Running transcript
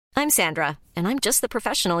I'm Sandra, and I'm just the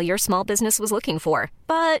professional your small business was looking for.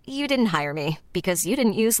 But you didn't hire me because you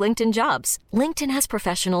didn't use LinkedIn Jobs. LinkedIn has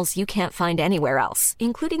professionals you can't find anywhere else,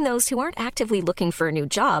 including those who aren't actively looking for a new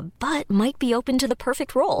job, but might be open to the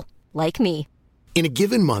perfect role, like me. In a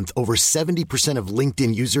given month, over 70% of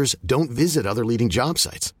LinkedIn users don't visit other leading job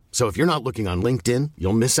sites. So if you're not looking on LinkedIn,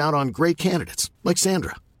 you'll miss out on great candidates like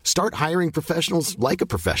Sandra. Start hiring professionals like a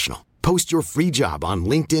professional. Post your free job on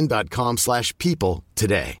linkedin.com/people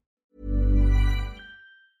today.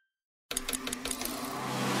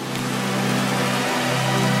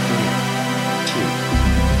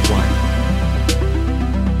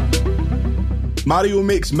 Mario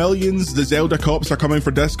makes millions, the Zelda cops are coming for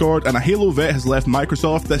Discord, and a Halo vet has left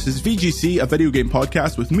Microsoft. This is VGC, a video game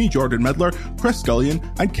podcast with me, Jordan Midler, Chris Scullion,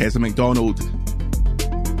 and Keza McDonald.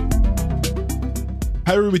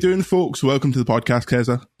 How are we doing, folks? Welcome to the podcast,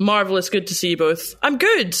 Keza. Marvellous, good to see you both. I'm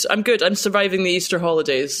good. I'm surviving the Easter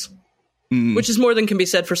holidays, which is more than can be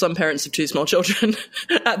said for some parents of two small children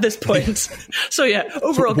at this point. So yeah,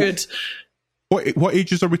 overall good. What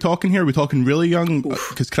ages are we talking here? Are we talking really young?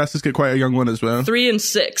 Because Chris has got quite a young one as well. 3 and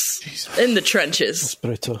 6. Jesus. In the trenches. It's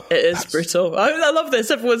brutal. It is brutal. I love this.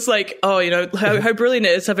 Everyone's like, oh, you know, how brilliant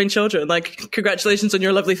it is having children. Like, congratulations on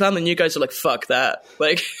your lovely family. And you guys are like, fuck that.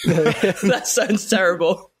 Like, that sounds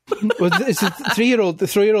terrible. Well, it's a 3-year-old. The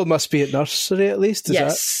 3-year-old must be at nursery at least. Is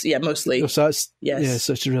yes, that? Yeah, mostly. So that's yes.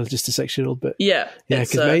 So it's really just a 6-year-old. But yeah,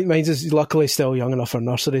 because mine's is luckily still young enough for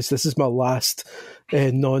nursery. So this is my last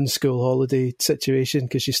non-school holiday situation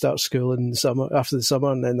because she starts school in the summer after the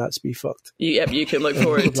summer, and then that's me fucked. Yep, you can look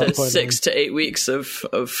forward to 6 to 8 weeks of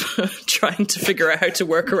trying to figure out how to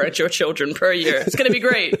work around your children per year. It's going to be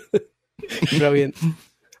great. Brilliant.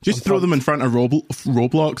 Just throw them in front of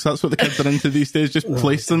Roblox. That's what the kids are into these days. Just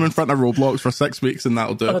place them in front of Roblox for 6 weeks and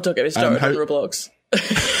that'll do it. Oh, don't get me started on Roblox.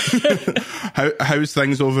 How's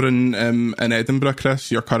things over in Edinburgh, Chris?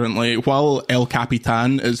 You're currently, while El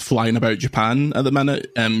Capitan is flying about Japan at the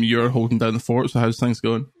minute, you're holding down the fort, so how's things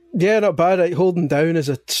going? Yeah, not bad. Holding down is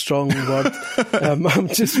a strong word. I'm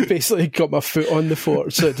just basically got my foot on the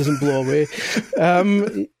fort so it doesn't blow away.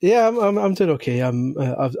 Yeah, I'm doing okay.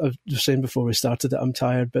 I've was saying before we started that I'm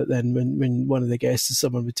tired, but then when one of the guests is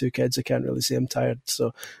someone with 2 kids, I can't really say I'm tired.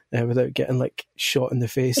 So without getting like shot in the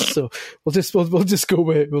face, so we'll just go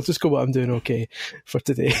with I'm doing okay for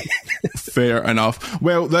today. Fair enough.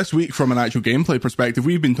 Well, this week from an actual gameplay perspective,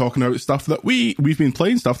 we've been talking about stuff that we've been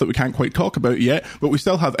playing stuff that we can't quite talk about yet, but we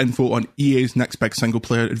still have info on EA's next big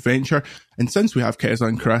single-player adventure. And since we have Keza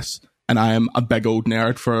and Chris, and I am a big old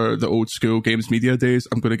nerd for the old school games media days,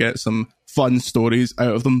 I'm going to get some fun stories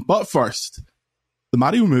out of them. But first, the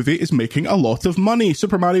Mario movie is making a lot of money.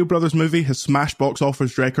 Super Mario Bros. Movie has smashed box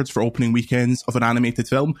office records for opening weekends of an animated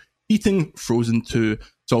film, beating Frozen 2.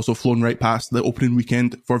 It's also flown right past the opening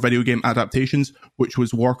weekend for video game adaptations, which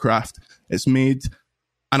was Warcraft. It's made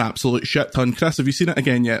an absolute shit ton. Chris, have you seen it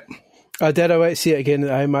again yet? I did. I went to see it again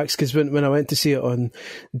at IMAX because when I went to see it on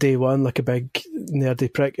day one, like a big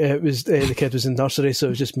nerdy prick, it was the kid was in nursery, so it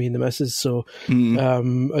was just me and the missus. So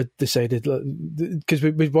I decided because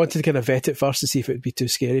we wanted to kind of vet it first to see if it would be too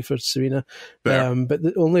scary for Serena.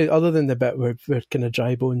 But only other than the bit where kind of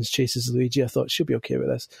Dry Bones chases Luigi, I thought she'll be okay with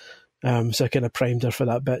this. So I kind of primed her for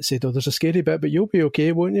that bit, said, oh, there's a scary bit, but you'll be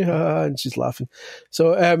okay, won't you? And she's laughing.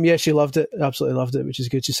 So, yeah, she loved it, absolutely loved it, which is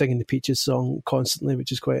good. She's singing the Peaches song constantly,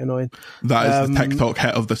 which is quite annoying. That is the TikTok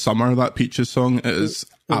hit of the summer, that Peaches song. It is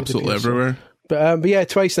absolutely everywhere. But yeah,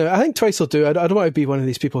 twice now. I think twice will do. I don't want to be one of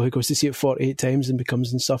these people who goes to see it 48 times and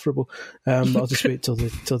becomes insufferable. I'll just wait till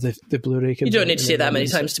the Blu-ray comes. You don't need to see it that many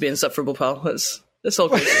times to be insufferable, pal. It's all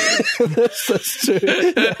good. That's true.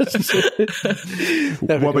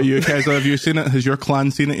 What about you, Keza? Have you seen it? Has your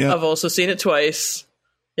clan seen it yet? I've also seen it twice.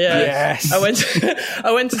 Yeah. Yes. I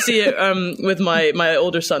went to see it with my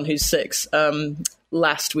older son who's 6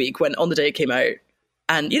 last week on the day it came out.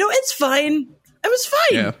 And it's fine. It was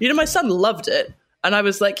fine. Yeah. My son loved it. And I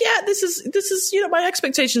was like, yeah, this is my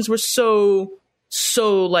expectations were so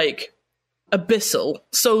like abyssal,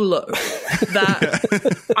 so low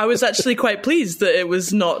that I was actually quite pleased that it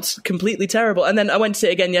was not completely terrible. And then I went to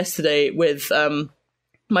it again yesterday with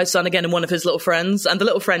my son again and one of his little friends, and the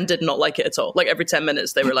little friend did not like it at all. Like every 10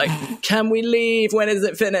 minutes they were like, can we leave? When is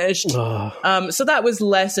it finished? So that was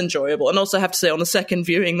less enjoyable. And also I have to say, on the second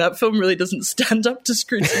viewing, that film really doesn't stand up to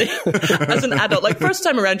scrutiny as an adult. Like first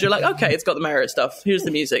time around you're like, okay, it's got the Mario stuff, here's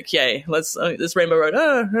the music, yay, let's this Rainbow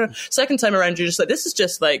Road. Second time around you're just like, this is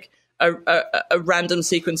just like a random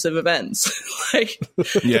sequence of events.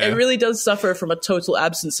 It really does suffer from a total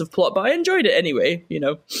absence of plot, but I enjoyed it anyway,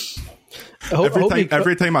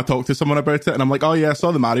 Every time I talk to someone about it and I'm like, oh yeah, I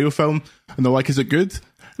saw the Mario film, and they're like, is it good?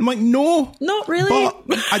 I'm like, no. Not really.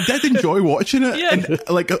 But I did enjoy watching it. Yeah. And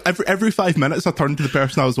like every 5 minutes I turned to the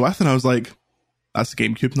person I was with and I was like, that's the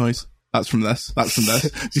GameCube noise. That's from this. That's from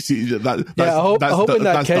this. Do you see that? I hope when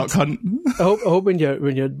that kid, Duck Hunt. I hope when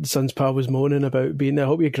your son's pal was moaning about being there, I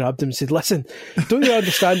hope you grabbed him and said, "Listen, don't you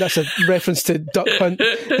understand? That's a reference to Duck Hunt."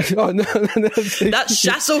 Oh, no, that's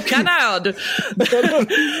Chassel Canard.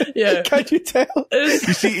 Yeah, can you tell? You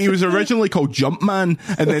see, he was originally called Jumpman,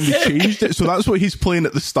 and then they changed it, so that's what he's playing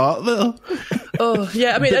at the start there. Oh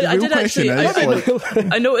yeah, I mean, I did actually.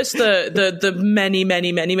 I noticed the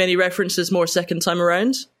many references more second time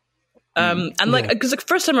around. And like, because the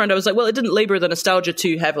first time around I was like, well, it didn't labor the nostalgia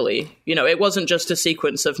too heavily. You know, it wasn't just a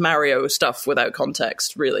sequence of Mario stuff without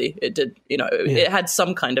context, really. It did, you know, it had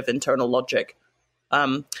some kind of internal logic.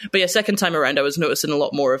 But yeah, second time around I was noticing a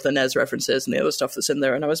lot more of the NES references and the other stuff that's in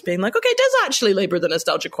there, and I was being like, okay, it does actually labor the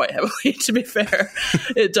nostalgia quite heavily, to be fair.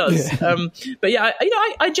 It does. But yeah,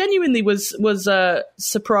 I genuinely was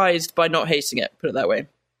surprised by not hating it, put it that way.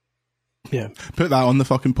 Yeah, put that on the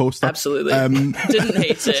fucking poster. Absolutely. Didn't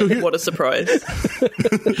hate it. So what a surprise.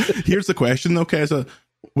 Here's the question though, Keza.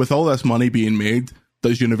 With all this money being made,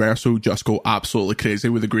 does Universal just go absolutely crazy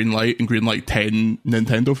with the Greenlight and Greenlight 10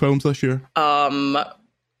 Nintendo films this year? I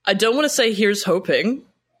don't want to say here's hoping.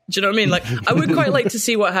 Do you know what I mean? Like, I would quite like to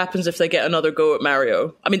see what happens if they get another go at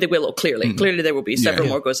Mario. I mean, they will, clearly. Clearly there will be several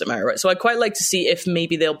more goes at Mario, right? So I'd quite like to see if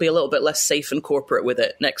maybe they'll be a little bit less safe and corporate with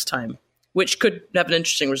it next time, which could have an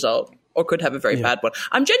interesting result. Or could have a very bad one.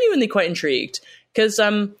 I'm genuinely quite intrigued because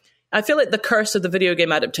I feel like the curse of the video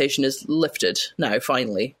game adaptation is lifted now,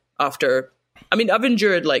 finally. After, I mean, I've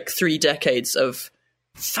endured like 3 decades of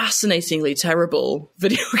fascinatingly terrible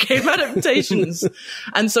video game adaptations.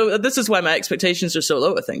 And so this is why my expectations are so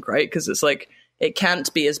low, I think, right? Because it's like, it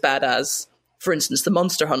can't be as bad as, for instance, the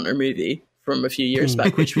Monster Hunter movie from a few years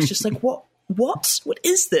back, which was just like, what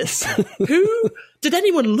is this? Who did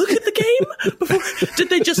anyone look at the game before? Did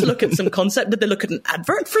they just look at some concept? Did they look at an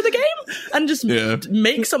advert for the game and just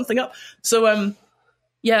make something up? So I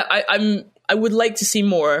would like to see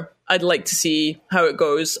more. I'd like to see how it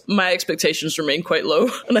goes. My expectations remain quite low,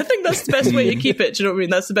 and I think that's the best way to keep it. Do you know what I mean?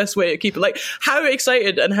 That's the best way to keep it. Like, how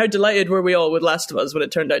excited and how delighted were we all with Last of Us when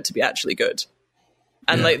it turned out to be actually good?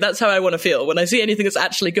 And like, that's how I want to feel. When I see anything that's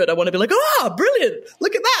actually good, I want to be like, oh, brilliant.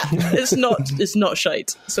 Look at that. It's not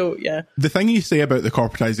shite. So yeah. The thing you say about the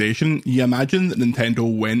corporatization, you imagine that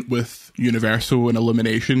Nintendo went with Universal and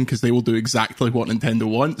Illumination because they will do exactly what Nintendo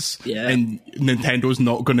wants. Yeah. And Nintendo's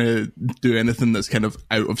not going to do anything that's kind of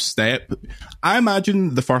out of step. I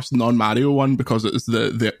imagine the first non-Mario one, because it's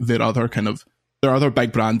their other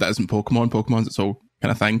big brand that isn't Pokemon. Pokemon's its own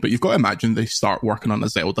kind of thing, but you've got to imagine they start working on a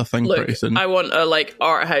Zelda thing pretty soon. I want a like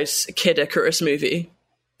art house Kid Icarus movie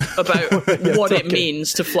about what it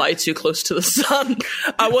means to fly too close to the sun.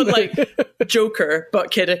 I want like Joker, but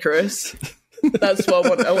Kid Icarus. That's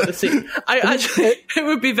what I want to see. It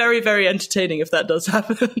would be very, very entertaining if that does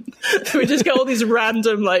happen. We just get all these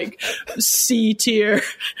random like C-tier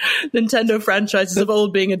Nintendo franchises of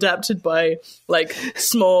old being adapted by like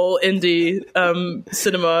small indie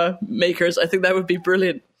cinema makers. I think that would be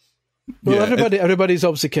brilliant. Well, everybody's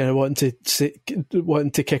obviously kind of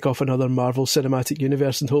wanting to kick off another Marvel Cinematic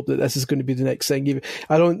Universe and hope that this is going to be the next thing.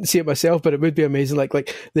 I don't see it myself, but it would be amazing. Like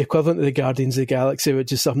the equivalent of the Guardians of the Galaxy,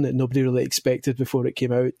 which is something that nobody really expected before it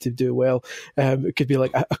came out to do well. It could be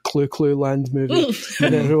like a Clue Land movie,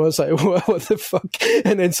 and then everyone's like, "What the fuck?"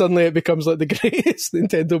 And then suddenly it becomes like the greatest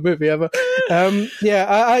Nintendo movie ever. I'm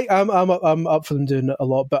up for them doing it a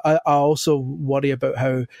lot, but I also worry about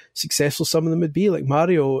how successful some of them would be. Like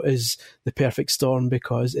Mario is the perfect storm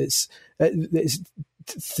because it's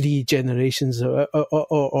 3 generations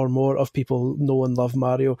or more of people know and love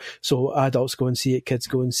Mario. So adults go and see it, kids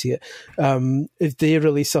go and see it. If they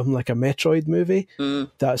release something like a Metroid movie,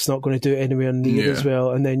 that's not going to do it anywhere near as well.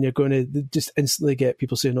 And then you're going to just instantly get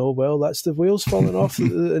people saying, "Oh, well, that's the wheels falling off."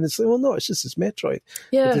 And it's like, well, no, it's just it's Metroid.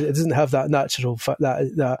 Yeah. It doesn't have that natural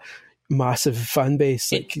that massive fan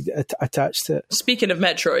base attached to it. Speaking of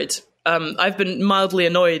Metroid, I've been mildly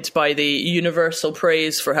annoyed by the universal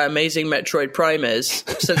praise for how amazing Metroid Prime is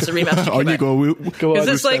since the remaster came on out. You go on. Because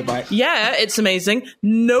it's like, yeah, it's amazing.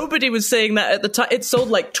 Nobody was saying that at the time. It sold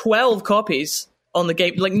like 12 copies on the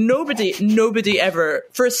game. Like nobody ever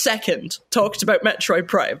for a second talked about Metroid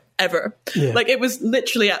Prime ever. Yeah. Like it was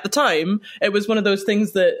literally at the time, it was one of those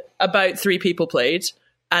things that about 3 people played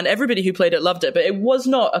and everybody who played it loved it, but it was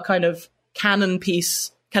not a kind of canon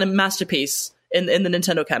piece, kind of masterpiece in the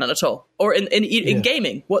Nintendo canon at all, or in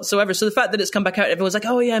gaming whatsoever. So the fact that it's come back out, everyone's like,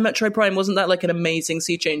 "Oh yeah, Metroid Prime, wasn't that like an amazing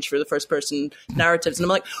sea change for the first person narratives?" And I'm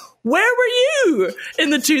like, where were you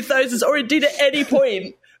in the 2000s, or indeed at any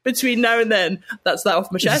point between now and then, that's that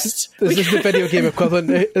off my chest. This is the video game equivalent.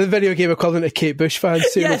 The video game equivalent of Kate Bush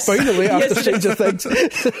fans saying, Yes. finally, after Stranger Things.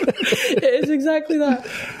 It is exactly that.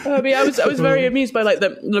 I mean, I was very amused by like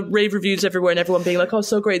the rave reviews everywhere and everyone being like, "Oh,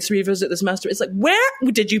 so great to revisit this master." It's like, where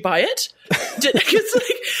did you buy it? It's like,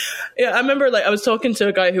 yeah, I remember like I was talking to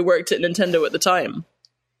a guy who worked at Nintendo at the time,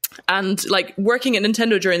 and like working at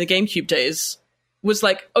Nintendo during the GameCube days was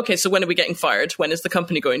like, okay, so when are we getting fired? When is the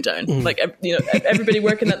company going down? Like, you know, everybody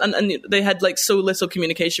working and they had like so little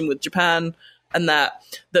communication with Japan, and that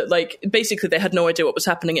like basically they had no idea what was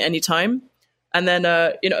happening at any time. And then,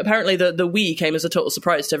 you know, apparently the Wii came as a total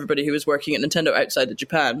surprise to everybody who was working at Nintendo outside of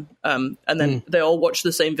Japan. And then they all watched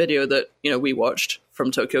the same video that, you know, we watched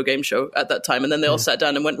from Tokyo Game Show at that time. And then they all sat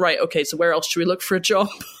down and went, right, okay, so where else should we look for a job?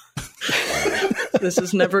 This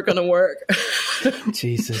is never going to work.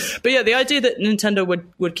 Jesus. But yeah, the idea that Nintendo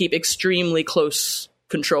would keep extremely close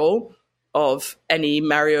control of any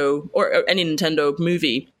Mario or any Nintendo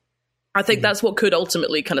movie, I think that's what could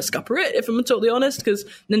ultimately kind of scupper it, if I'm totally honest, because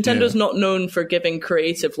Nintendo's not known for giving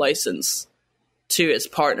creative license to its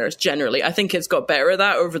partners generally. I think it's got better at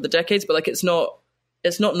that over the decades, but like it's not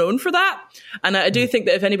known for that. And I do think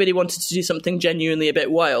that if anybody wanted to do something genuinely a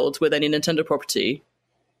bit wild with any Nintendo property,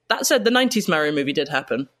 that said, the 90s Mario movie did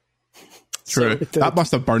happen. True. So, that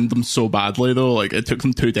must have burned them so badly, though. Like, it took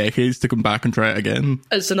them 2 decades to come back and try it again.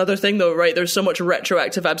 It's another thing, though, right? There's so much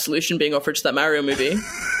retroactive absolution being offered to that Mario movie.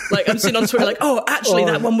 Like, I'm seeing on Twitter, like, oh, actually,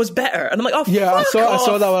 that one was better. And I'm like, oh, yeah, I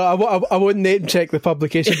saw that one. I wouldn't name check the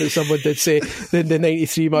publication, but someone did say the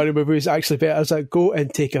 93 Mario movie was actually better. I was like, go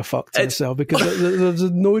and take a fuck to yourself, because there's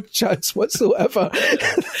no chance whatsoever.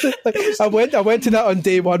 Like, I went to that on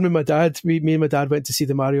day one with my dad. Me and my dad went to see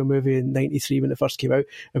the Mario movie in 93 when it first came out,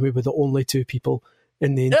 and we were the only 2 people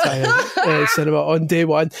in the entire cinema on day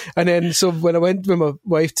one. And then so when I went with my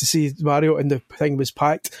wife to see Mario and the thing was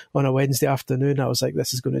packed on a Wednesday afternoon, I was like,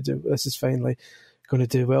 this is finally going to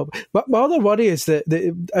do well. But my other worry is that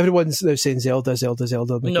everyone's now saying Zelda.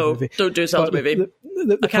 No, movie. Don't do a Zelda movie.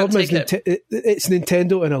 The problem is it's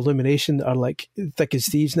Nintendo and Illumination that are like thick as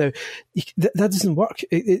thieves now. That doesn't work.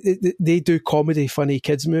 They do comedy, funny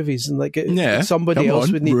kids movies, and like somebody else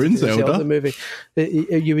would need to do a Zelda movie.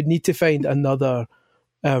 You would need to find another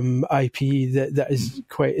IP that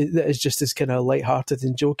is just as kind of lighthearted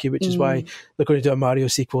and jokey, which is why they're going to do a Mario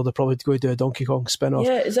sequel. They're probably going to do a Donkey Kong spin-off.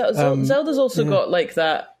 Yeah, Zelda's also got like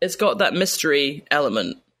that. It's got that mystery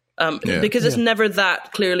element. Because it's never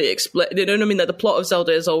that clearly explained. You know what I mean? That the plot of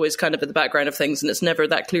Zelda is always kind of at the background of things, and it's never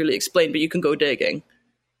that clearly explained. But you can go digging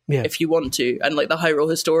if you want to, and like the Hyrule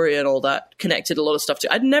Historia and all that connected a lot of stuff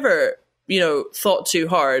to. I'd never, thought too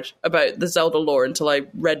hard about the Zelda lore until I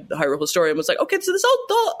read the Hyrule Historia and was like, okay, so this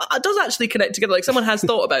all does actually connect together. Like someone has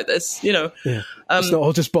thought about this, Yeah. It's not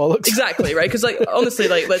all just bollocks. Exactly, right? Because like honestly,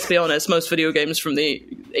 like let's be honest, most video games from the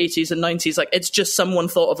 80s and 90s, like it's just someone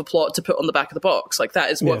thought of a plot to put on the back of the box. Like that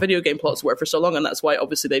is what video game plots were for so long, and that's why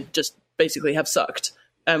obviously they just basically have sucked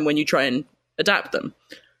when you try and adapt them.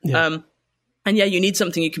 Yeah. And yeah, you need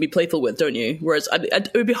something you can be playful with, don't you? Whereas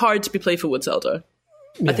it would be hard to be playful with Zelda.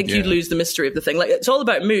 I think you'd lose the mystery of the thing. Like it's all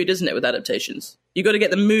about mood, isn't it, with adaptations? You got to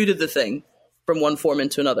get the mood of the thing from one form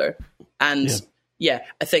into another. And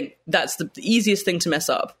I think that's the easiest thing to mess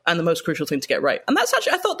up and the most crucial thing to get right. And that's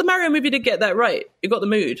actually, I thought the Mario movie did get that right. You got the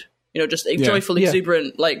mood, just joyful,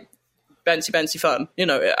 exuberant, like bouncy fun.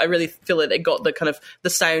 I really feel it got the kind of the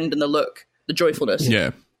sound and the look, the joyfulness.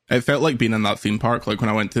 Yeah. It felt like being in that theme park, like when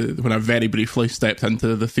I very briefly stepped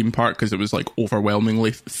into the theme park, because it was like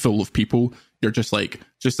overwhelmingly full of people. You're just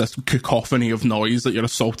this cacophony of noise that you're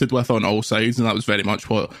assaulted with on all sides, and that was very much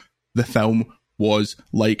what the film was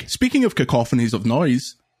like. Speaking of cacophonies of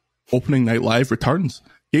noise, Opening Night Live returns.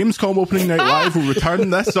 Gamescom Opening Night Live will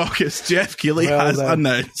return this August, Jeff Keighley has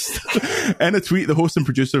announced. In a tweet, the host and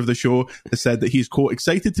producer of the show has said that he's, quote,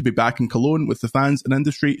 excited to be back in Cologne with the fans and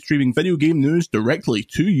industry, streaming video game news directly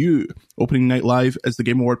to you. Opening Night Live is the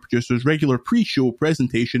Game Award producer's regular pre-show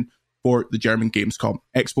presentation for the German Gamescom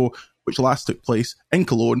Expo, which last took place in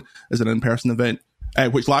Cologne as an in-person event,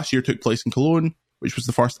 which last year took place in Cologne, which was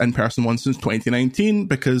the first in-person one since 2019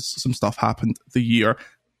 because some stuff happened the year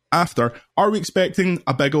after. Are we expecting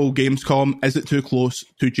a big old Gamescom? Is it too close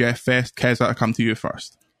to Jeff Fest? Keza, I come to you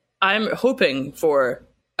first. I'm hoping for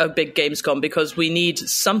a big Gamescom because we need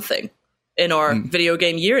something in our video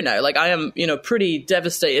game year now. Like I am, pretty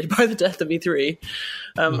devastated by the death of E3.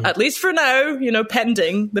 At least for now,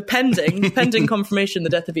 pending confirmation, the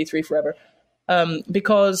death of E3 forever.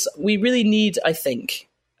 Because we really need, I think,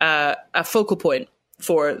 a focal point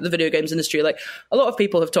for the video games industry. Like a lot of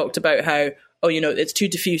people have talked about how, it's too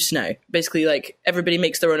diffuse now. Basically, like everybody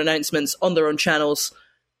makes their own announcements on their own channels.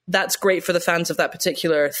 that's great for the fans of that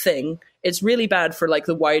particular thing. It's really bad for like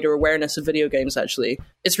the wider awareness of video games, actually.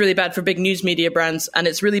 It's really bad for big news media brands, and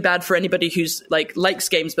it's really bad for anybody who's like likes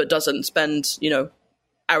games but doesn't spend,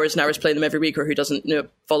 hours and hours playing them every week, or who doesn't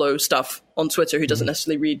follow stuff on Twitter, who doesn't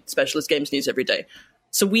necessarily read specialist games news every day.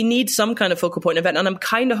 So we need some kind of focal point event, and I'm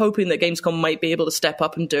kind of hoping that Gamescom might be able to step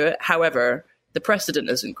up and do it. However, the precedent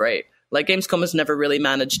isn't great. Like, Gamescom has never really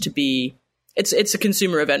managed to be... It's a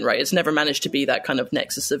consumer event, right? It's never managed to be that kind of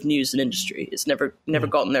nexus of news and industry. It's never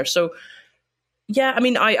gotten there. So, yeah, I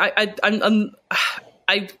mean, I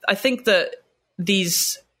think that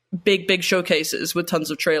these big showcases with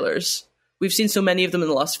tons of trailers, we've seen so many of them in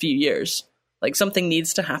the last few years. Like, something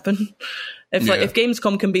needs to happen. If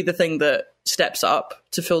Gamescom can be the thing that steps up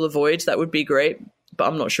to fill the void, that would be great. But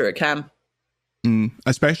I'm not sure it can.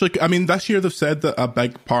 Especially, I mean, this year they've said that a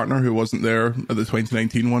big partner who wasn't there at the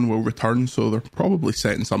 2019 one will return, so they're probably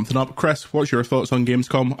setting something up. Chris, what's your thoughts on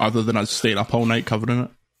Gamescom, other than us staying up all night covering it?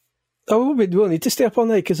 Oh, we'll need to stay up all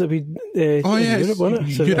night because it'll be Europe, won't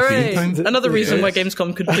it? So, another reason why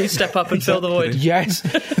Gamescom could please step up and fill the void. Yes,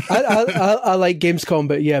 I like Gamescom,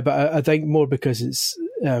 but I think more because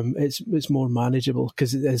it's more manageable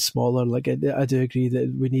because it is smaller. Like I do agree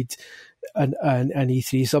that we need an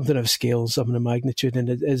E3, something of scale, something of magnitude, and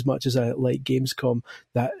as much as I like Gamescom,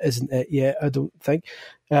 that isn't it yet, I don't think.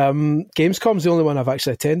 Gamescom's the only one I've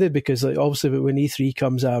actually attended because, like, obviously when E3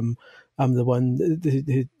 comes, I'm the one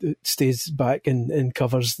who stays back and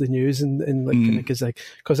covers the news and like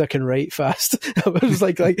because I can write fast. I was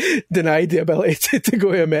like denied the ability to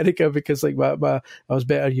go to America because like I was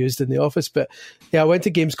better used in the office. But yeah, I went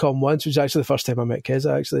to Gamescom once, which was actually the first time I met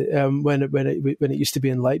Keza actually. When it used to be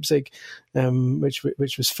in Leipzig,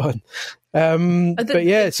 which was fun. But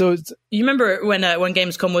yeah, so you remember when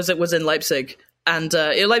Gamescom was in Leipzig, and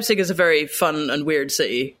Leipzig is a very fun and weird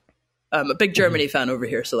city. I'm a big Germany fan over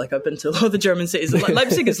here, so like I've been to a lot of the German cities.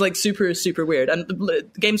 Leipzig is like super, super weird, and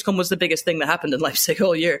Gamescom was the biggest thing that happened in Leipzig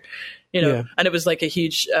all year, and it was like a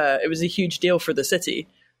huge deal for the city.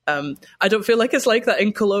 I don't feel like it's like that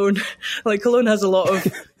in Cologne. Like Cologne has a lot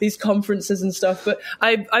of these conferences and stuff, but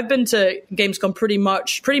I've been to Gamescom pretty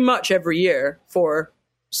much every year for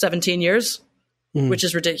 17 years, which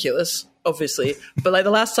is ridiculous, obviously. But like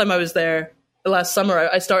the last time I was there, last summer,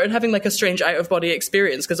 I started having like a strange out-of-body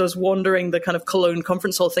experience because I was wandering the kind of Cologne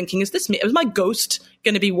conference hall thinking, is this me? Was my ghost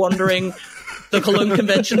going to be wandering the Cologne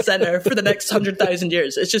Convention Center for the next 100,000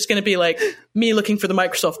 years? It's just going to be like me looking for the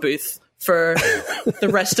Microsoft booth for the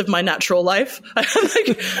rest of my natural life. I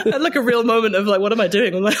had like a real moment of like, what am I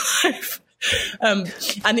doing with my life? And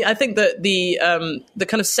I think that the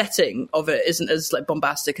kind of setting of it isn't as like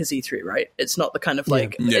bombastic as E3, right? It's not the kind of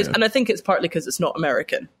like, and I think it's partly because it's not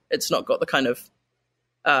American. It's not got the kind of,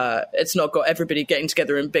 it's not got everybody getting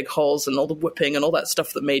together in big halls and all the whooping and all that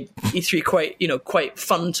stuff that made E3 quite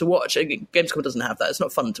fun to watch. Gamescom doesn't have that. It's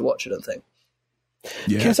not fun to watch, I don't think.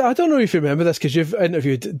 Yeah. I don't know if you remember this because you've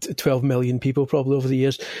interviewed 12 million people probably over the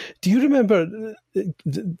years. Do you remember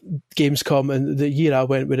Gamescom? And the year I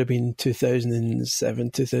went would have been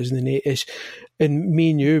 2007, 2008-ish. And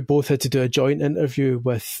me and you both had to do a joint interview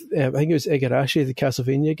with, I think it was Igarashi, the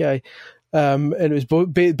Castlevania guy. And it was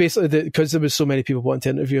basically because there was so many people wanting to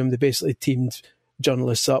interview him, they basically teamed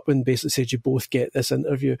journalists up and basically said you both get this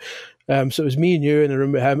interview. So it was me and you in a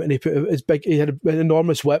room with him, and he had an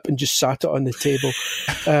enormous whip and just sat it on the table.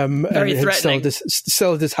 Very threatening.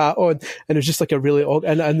 Still had his hat on, and it was just like a really odd.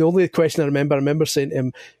 And the only question I remember saying to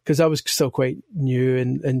him, because I was still quite new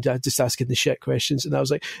and just asking the shit questions, and I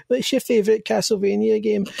was like, "What's your favourite Castlevania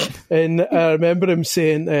game?" And I remember him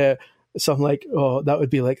saying. Something like, "Oh, that would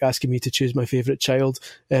be like asking me to choose my favourite child,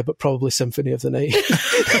 but probably Symphony of the Night."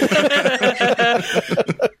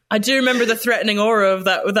 I do remember the threatening aura of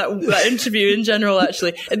that interview in general.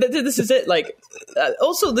 Actually, this is it. Like,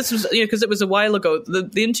 also, this was because it was a while ago.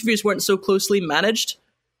 The interviews weren't so closely managed.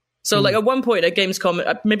 So, like at one point at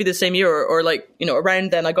Gamescom, maybe the same year or like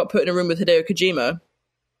around then, I got put in a room with Hideo Kojima,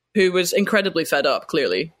 who was incredibly fed up,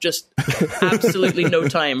 clearly, just absolutely no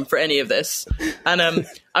time for any of this. And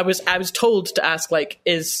I was told to ask, like,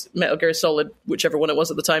 is Metal Gear Solid, whichever one it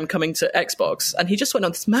was at the time, coming to Xbox? And he just went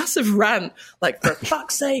on this massive rant, like, for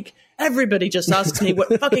fuck's sake, everybody just asks me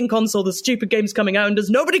what fucking console the stupid game's coming out, and does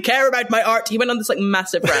nobody care about my art? He went on this, like,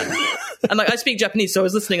 massive rant. And, like, I speak Japanese, so I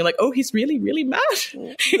was listening and, like, oh, he's really, really mad.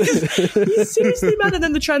 He's seriously mad. And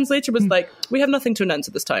then the translator was like, we have nothing to announce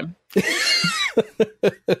at this time.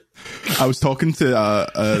 I was talking to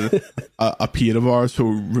a peer of ours who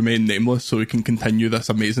will remain nameless so we can continue this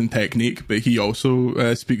amazing technique, but he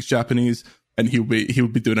also speaks Japanese, and he'll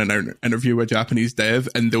be doing an interview with a Japanese dev,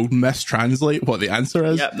 and they'll mistranslate what the answer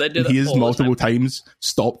is. Yep, they do that he has all the multiple time. times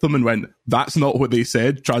stopped them and went, "That's not what they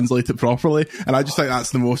said. Translate it properly." And I just think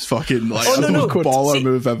that's the most fucking that's the most baller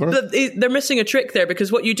move ever. They're missing a trick there,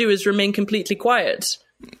 because what you do is remain completely quiet,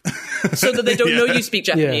 so that they don't know you speak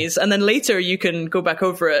Japanese, and then later you can go back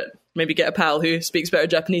over it. Maybe get a pal who speaks better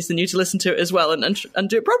Japanese than you to listen to it as well, and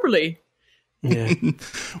do it properly. Yeah.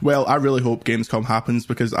 Well, I really hope Gamescom happens,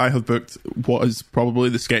 because I have booked what is probably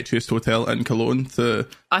the sketchiest hotel in Cologne.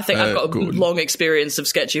 I think I've got a long experience of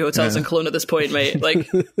sketchy hotels in Cologne at this point, mate. Like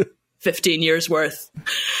 15 years worth.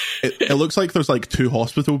 It looks like there's like 2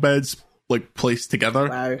 hospital beds like placed together.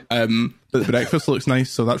 Wow. But the breakfast looks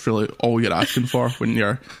nice, so that's really all you're asking for when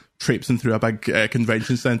you're traipsing through a big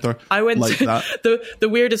convention centre. I went like to that. the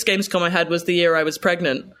weirdest Gamescom I had was the year I was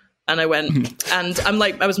pregnant. And I went, and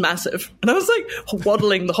I was massive, and I was like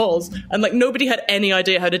waddling the halls, and like nobody had any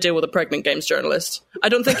idea how to deal with a pregnant games journalist. I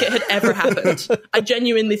don't think it had ever happened. I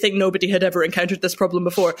genuinely think nobody had ever encountered this problem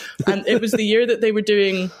before. And it was the year that they were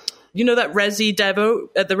doing, that Resi demo,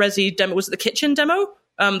 the Resi demo, was it the kitchen demo?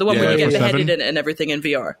 The one where you get beheaded in it and everything in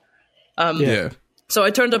VR. So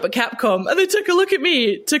I turned up at Capcom, and they took a look at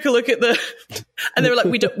me, and they were like,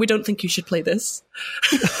 we don't think you should play this.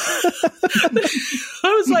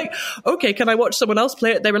 I was like, okay, can I watch someone else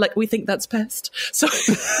play it? They were like, we think that's best. So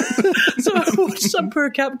I watched some poor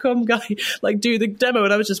Capcom guy like do the demo,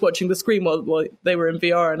 and I was just watching the screen while they were in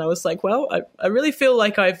VR, and I was like, well, I really feel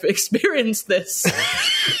like I've experienced this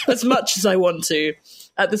as much as I want to.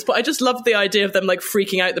 At this point, I just loved the idea of them like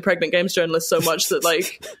freaking out the pregnant games journalist so much that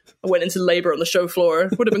like I went into labour on the show floor.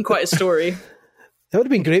 Would have been quite a story. That would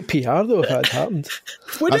have been great PR though if that had happened.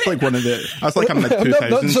 That's like one of the. That's like a mid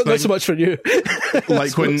 2000s. Not so much for you.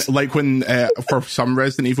 like when for some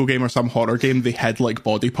Resident Evil game or some horror game, they hid like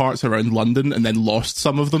body parts around London and then lost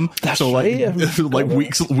some of them. That's so right. like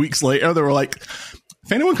weeks later, they were like,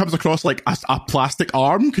 if anyone comes across like a plastic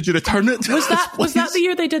arm, could you return it? Was that the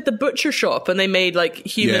year they did the butcher shop and they made like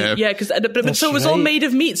human? Yeah, because so it was all made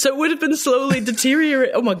of meat, so it would have been slowly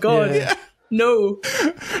deteriorating. Oh my god. Yeah. No.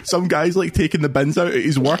 Some guy's like taking the bins out at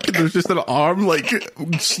his work, and there's just an arm like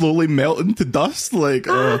slowly melting to dust. Like,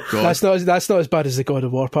 oh god, that's not as bad as the God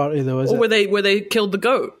of War party though, is it? Where they killed the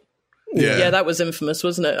goat. Yeah, that was infamous,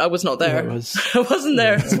 wasn't it? I was not there. Yeah, it was. I wasn't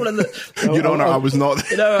there. It's one of the. I was not.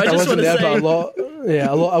 No, I just want to say.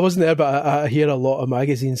 I wasn't there, but I hear a lot of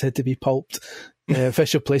magazines had to be pulped.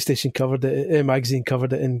 Official PlayStation magazine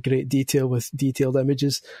covered it in great detail with detailed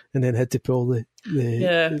images, and then had to pull the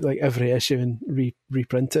like every issue and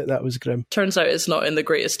reprint it. That was grim. Turns out it's not in the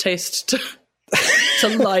greatest taste to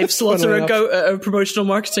live slaughter a goat at a promotional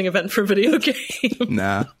marketing event for a video game.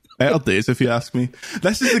 Nah. Better days, if you ask me.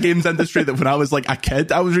 This is the games industry that when I was like a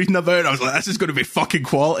kid, I was reading about, and I was like, this is going to be fucking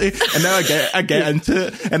quality. And now I get into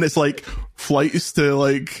it, and it's like flights to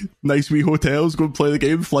like nice wee hotels, go and play the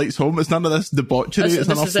game, flights home. It's none of this debauchery. It's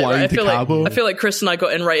none of flying to Cabo. I feel like Chris and I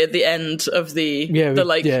got in right at the end of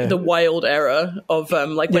the wild era of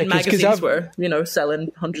when magazines were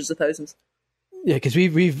selling hundreds of thousands. Yeah, because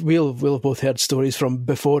we'll have both heard stories from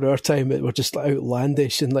before our time that were just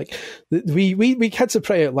outlandish, and like we had some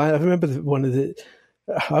pretty outlandish. I remember one of the.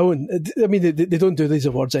 They don't do these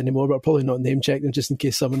awards anymore, but I'll probably not name check them just in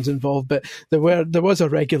case someone's involved. But there was a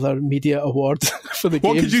regular media award for the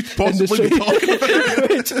game. What could you possibly be talking about?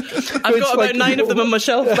 I've got about 9 of them on my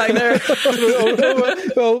shelf back there.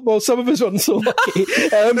 well, some of us weren't so lucky.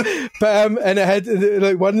 And it had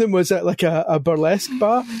like one of them was at like a burlesque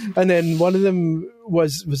bar, and then one of them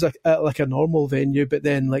was at like a normal venue, but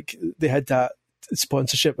then like they had that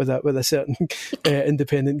sponsorship with a certain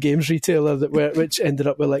independent games retailer which ended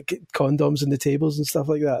up with like condoms in the tables and stuff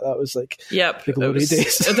like that. That was like the glory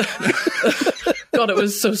days. God, it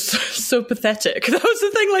was so pathetic. That was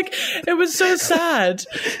the thing. Like, it was so sad.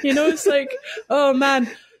 It's like, oh man.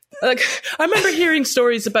 Like, I remember hearing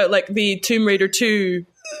stories about like the Tomb Raider 2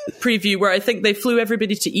 preview where I think they flew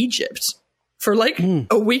everybody to Egypt for like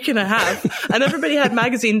a week and a half, and everybody had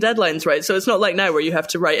magazine deadlines, right? So it's not like now where you have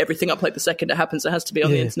to write everything up like the second it happens. It has to be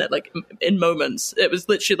on the internet like in moments. It was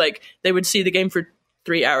literally like they would see the game for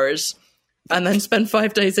 3 hours and then spend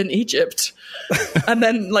 5 days in Egypt and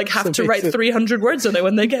then like have to write 300 words on it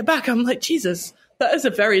when they get back. I'm like, Jesus, that is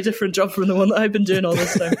a very different job from the one that I've been doing all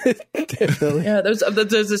this time. Definitely. Yeah, there's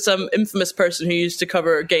this infamous person who used to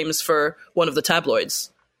cover games for one of the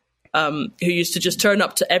tabloids. Who used to just turn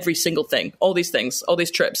up to every single thing, all these things, all these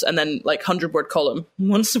trips, and then like 100-word column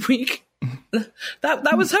once a week.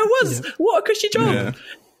 That was how it was. Yeah. What a cushy job.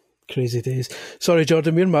 Crazy days. Sorry,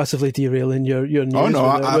 Jordan, we're massively derailing your news. Oh no,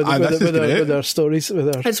 with our stories.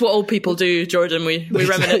 It's what old people do, Jordan. We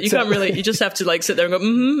reminisce. You can't really. You just have to like sit there and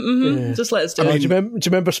go, Yeah. Just let us do it. Do you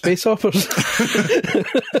remember Space Hoppers? Do you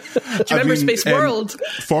remember Space World?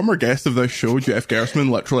 Former guest of this show, Jeff Gersman,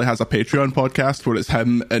 literally has a Patreon podcast where it's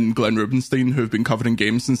him and Glenn Rubinstein, who've been covering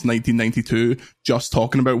games since 1992, just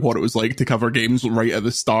talking about what it was like to cover games right at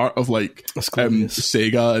the start of like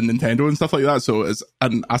Sega and Nintendo and stuff like that. So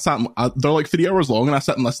they're like 3 hours long, and I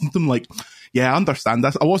sit and listen to them like, yeah, I understand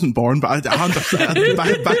this. I wasn't born, but I understand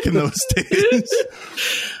back in those days.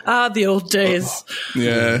 The old days.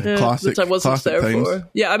 Yeah, classic. Which I wasn't there times. for.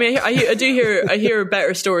 Yeah, I mean, I hear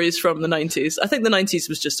better stories from the 90s. I think the 90s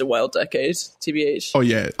was just a wild decade, TBH. Oh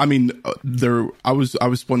yeah, I mean, I was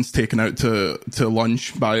once taken out to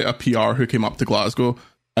lunch by a PR who came up to Glasgow,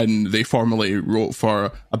 and they formerly wrote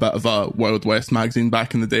for a bit of a Wild West magazine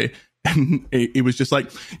back in the day. And he was just like,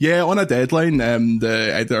 yeah, on a deadline, the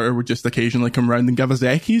editor would just occasionally come round and give us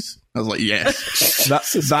eckies. I was like, yes,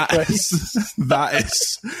 that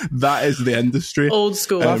is the industry. Old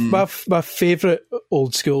school. My favourite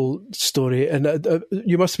old school story, and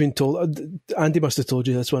you must have been told, Andy must have told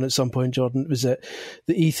you this one at some point, Jordan, was at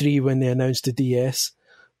the E3 when they announced the DS,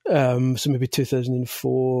 so maybe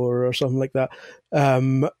 2004 or something like that,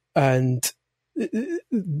 and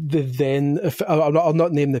the then, I'll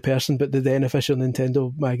not name the person, but the then official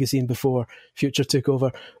Nintendo magazine before Future took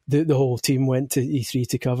over, the whole team went to E3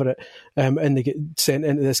 to cover it, and they get sent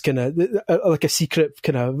into this kind of like a secret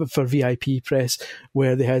kind of for VIP press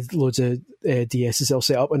where they had loads of DSs all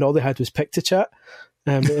set up, and all they had was Pic-to-Chat.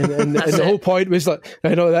 And the whole point was like,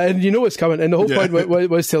 I know that, and you know what's coming. And the whole point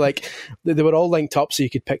was to like, they were all linked up so you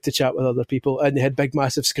could Pic-to-Chat with other people, and they had big,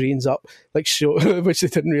 massive screens up, like which they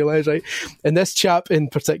didn't realize, right? And this chap in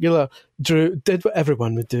particular did what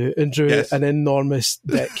everyone would do and drew an enormous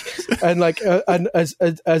dick, and like, and as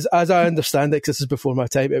I understand it, because this is before my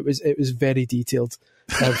time, it was very detailed.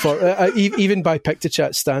 For even by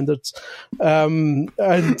Pic-to-Chat standards, and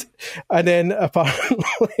then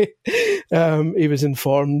apparently he was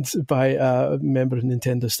informed by a member of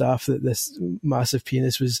Nintendo staff that this massive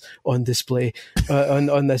penis was on display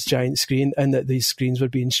on this giant screen, and that these screens were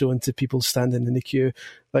being shown to people standing in the queue,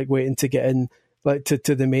 like waiting to get in, like to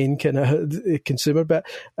the main kind of consumer bit,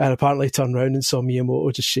 and apparently turned around and saw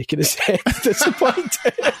Miyamoto just shaking his head,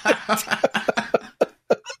 disappointed.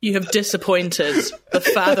 You have disappointed the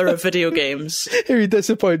father of video games. If you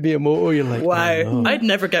disappoint Miyamoto, you're like, wow, oh, no. I'd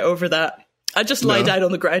never get over that. I'd just lie down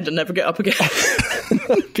on the ground and never get up again.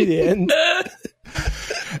 That'd be the end.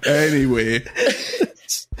 Anyway,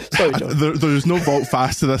 sorry, there's no vault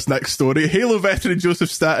fast to this next story. Halo veteran Joseph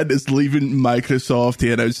Staten is leaving Microsoft.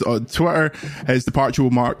 He announced on Twitter his departure will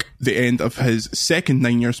mark the end of his second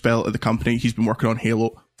 9-year spell at the company. He's been working on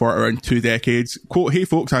Halo for around 2 decades. Quote, "Hey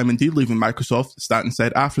folks, I'm indeed leaving Microsoft," Staten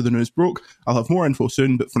said after the news broke. "I'll have more info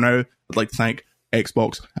soon, but for now, I'd like to thank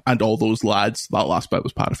Xbox and all those lads." That last bit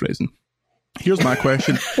was paraphrasing. Here's my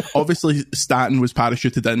question. Obviously, Staten was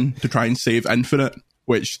parachuted in to try and save Infinite,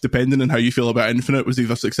 which, depending on how you feel about Infinite, was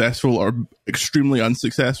either successful or extremely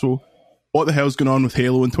unsuccessful. What the hell's going on with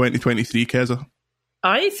Halo in 2023, Keza?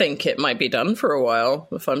 I think it might be done for a while,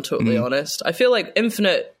 if I'm totally honest. I feel like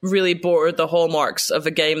Infinite really bore the hallmarks of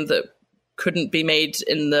a game that couldn't be made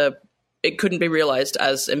it couldn't be realized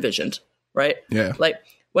as envisioned, right? Yeah. Like,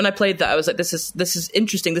 when I played that, I was like, this is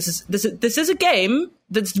interesting. This is a game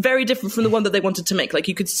that's very different from the one that they wanted to make. Like,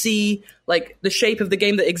 you could see, like, the shape of the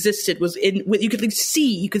game that existed was you could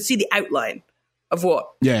see the outline of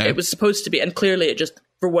what it was supposed to be, and clearly it just,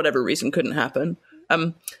 for whatever reason, couldn't happen.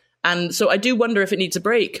 And so I do wonder if it needs a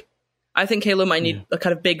break. I think Halo might need a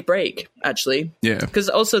kind of big break, actually. Yeah. Because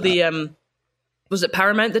also was it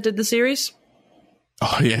Paramount that did the series?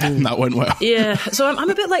 Oh, yeah, that went well. Yeah, so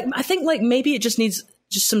I'm a bit like, I think like maybe it just needs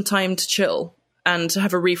just some time to chill and to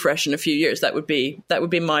have a refresh in a few years. That would be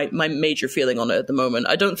my major feeling on it at the moment.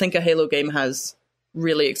 I don't think a Halo game has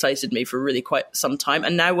really excited me for really quite some time.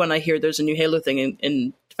 And now when I hear there's a new Halo thing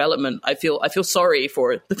in development, I feel sorry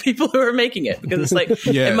for the people who are making it, because it's like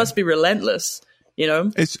it must be relentless, you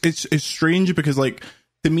know? It's strange because, like,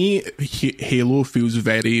 to me, Halo feels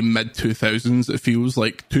very mid 2000s. It feels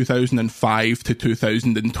like 2005 to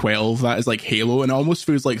 2012. That is like Halo, and it almost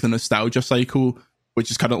feels like the nostalgia cycle, which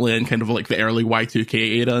is currently in kind of like the early Y2K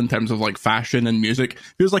era in terms of like fashion and music.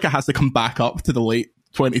 Feels like it has to come back up to the late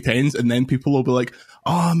 2010s, and then people will be like,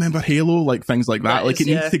 "Oh, I remember Halo," like things like that. Like, it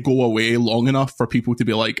needs to go away long enough for people to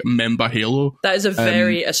be like, "Remember Halo." That is a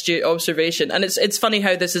very astute observation, and it's funny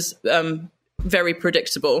how this is very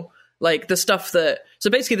predictable. Like the stuff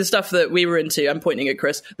that we were into, I'm pointing at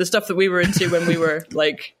Chris, the stuff that we were into when we were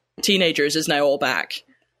like teenagers is now all back.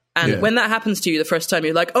 And when that happens to you the first time,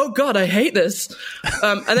 you're like, oh God, I hate this.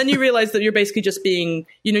 And then you realize that you're basically just being,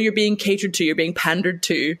 you're being catered to, you're being pandered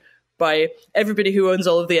to by everybody who owns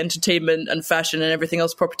all of the entertainment and fashion and everything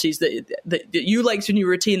else properties that you liked when you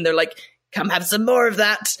were a teen. They're like, come have some more of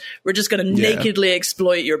that. We're just going to nakedly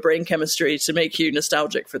exploit your brain chemistry to make you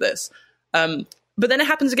nostalgic for this. But then it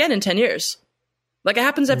happens again in 10 years. Like, it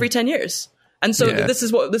happens every 10 years. And so this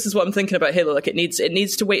is what I'm thinking about Halo. Like, it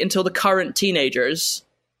needs to wait until the current teenagers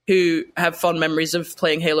who have fond memories of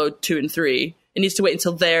playing Halo 2 and 3, it needs to wait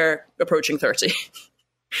until they're approaching 30.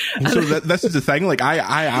 So this is the thing, like,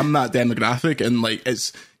 I am that demographic, and like,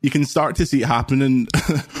 you can start to see it happening.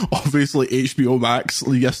 Obviously HBO Max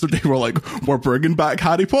yesterday we're bringing back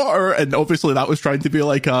Harry Potter, and obviously that was trying to be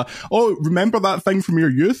like oh, remember that thing from your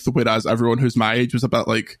youth, whereas everyone who's my age was a bit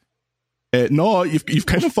like, no, you've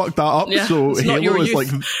kind of fucked that up. Yeah, so Halo is like,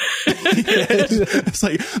 it's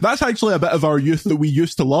like, that's actually a bit of our youth that we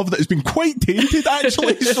used to love that has been quite tainted,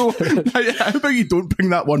 actually. So how about you don't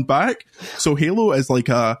bring that one back? So Halo is like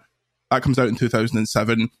that comes out in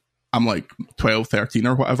 2007. I'm like 12, 13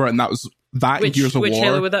 or whatever, and that was that in Gears of War. Which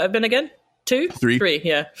Halo would that have been again? 2? 3,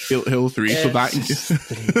 yeah. Halo 3. So that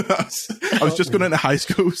I was just going into high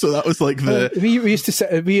school, so that was like the. We used to sit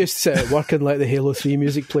at work and let the Halo 3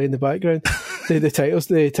 music play in the background. the title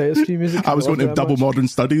screen music. I was going to double modern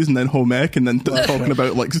studies and then home ec, and then talking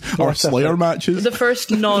about like our Slayer matches. The first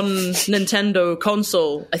non-Nintendo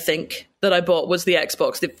console, I think, that I bought was the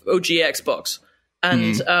Xbox, the OG Xbox,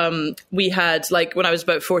 and we had, like, when I was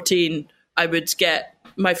about 14, I would get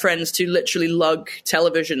my friends to literally lug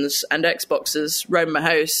televisions and Xboxes round my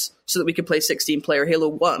house so that we could play 16-player Halo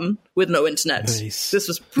 1 with no internet. Nice. This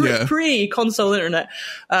was pre-console internet.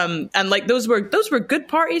 And like, those were good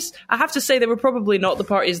parties. I have to say, they were probably not the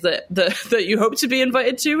parties that you hope to be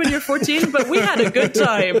invited to when you're 14, but we had a good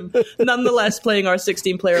time nonetheless playing our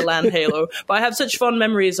 16-player LAN Halo. But I have such fond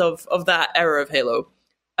memories of that era of Halo.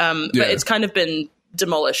 But it's kind of been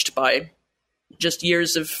demolished by just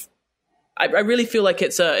years of... I really feel like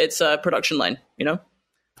it's a production line, you know?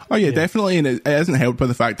 Oh yeah, definitely, and it isn't helped by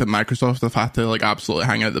the fact that Microsoft have had to like absolutely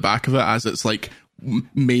hang out the back of it as its like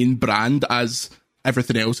main brand, as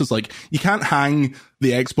everything else is like, you can't hang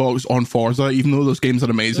the Xbox on Forza, even though those games are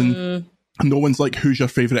amazing. No one's like, who's your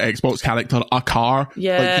favorite Xbox character? A car.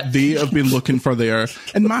 Yeah, like, they have been looking for their,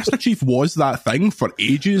 and Master Chief was that thing for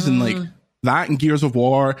ages, and like that and Gears of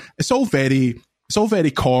War, it's all very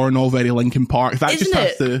Korn, all very Linkin Park. That Isn't just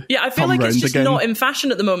has to I feel like it's just again. not in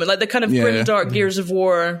fashion at the moment. Like the kind of grim, dark Gears of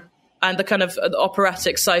War and the kind of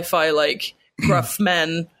operatic sci-fi, like gruff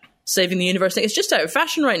men saving the universe thing. It's just out of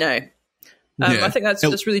fashion right now. I think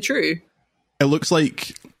that's really true. It looks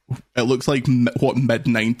like what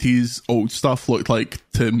mid-90s old stuff looked like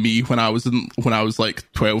to me when I was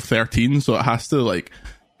like 12, 13. So it has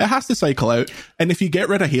to cycle out. And if you get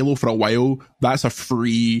rid of Halo for a while, that's a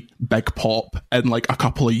free big pop in like a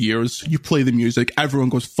couple of years. You play the music, everyone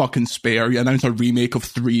goes fucking spare. You announce a remake of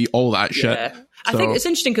 3, all that shit. Yeah. I think it's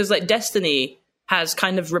interesting because like Destiny has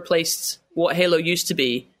kind of replaced what Halo used to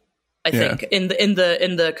be. I think in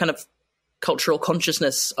the kind of cultural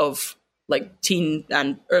consciousness of like teen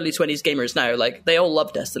and early 20s gamers now. Like, they all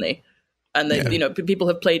love Destiny, and they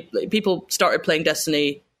people started playing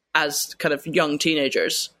Destiny as kind of young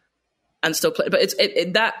teenagers and still play, but it's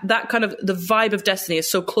that kind of, the vibe of Destiny is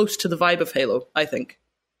so close to the vibe of Halo, I think.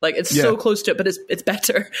 Like, it's so close to it, but it's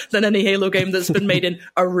better than any Halo game that's been made in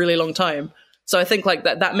a really long time. So I think like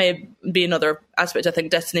that may be another aspect. I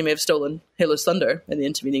think Destiny may have stolen Halo's thunder in the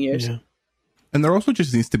intervening years. Yeah. And there also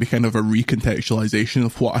just needs to be kind of a recontextualization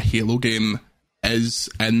of what a Halo game is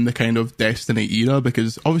in the kind of Destiny era,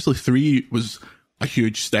 because obviously 3 was a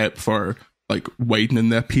huge step for like widening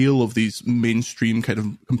the appeal of these mainstream kind of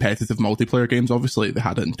competitive multiplayer games. Obviously they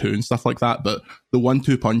had it in 2 and stuff like that, but the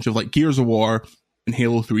 1-2 punch of like Gears of War and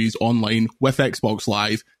Halo 3's online with Xbox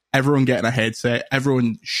Live, everyone getting a headset,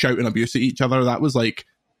 everyone shouting abuse at each other, that was like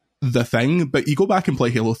the thing. But you go back and play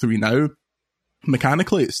Halo 3 now,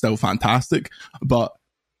 mechanically it's still fantastic, but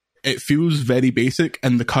it feels very basic,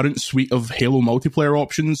 and the current suite of Halo multiplayer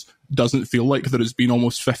options doesn't feel like there has been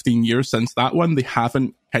almost 15 years since that one. They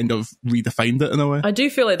haven't kind of redefined it in a way. I do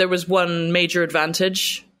feel like there was one major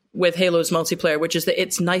advantage with Halo's multiplayer, which is that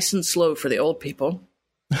it's nice and slow for the old people.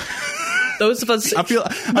 Those of us, I feel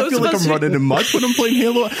like I'm running in mud when I'm playing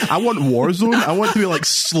Halo. I want Warzone. I want to be like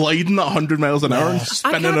sliding at 100 miles an hour and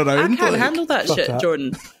spinning around. I can't handle that shit,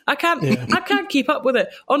 Jordan. I can't keep up with it.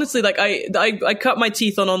 Honestly, like I cut my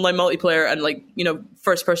teeth on online multiplayer and like, you know,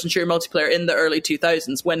 first person shooter multiplayer in the early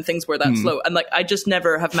 2000s when things were that slow, and like I just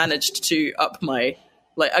never have managed to up my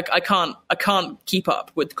Like I can't keep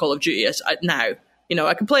up with Call of Duty now. You know,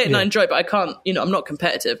 I can play it and I enjoy it, but I can't. You know, I'm not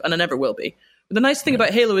competitive, and I never will be. But the nice thing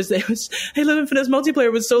about Halo is that Halo Infinite's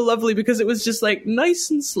multiplayer was so lovely because it was just like nice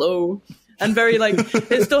and slow and very like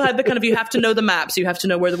it still had the kind of you have to know the maps, you have to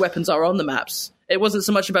know where the weapons are on the maps. It wasn't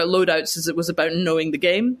so much about loadouts as it was about knowing the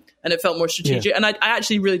game, and it felt more strategic. And I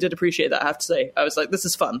actually really did appreciate that. I have to say, I was like, this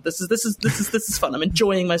is fun. This is fun. I'm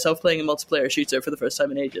enjoying myself playing a multiplayer shooter for the first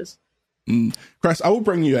time in ages. Chris, I will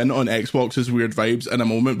bring you in on Xbox's weird vibes in a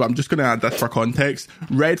moment, but I'm just going to add this for context.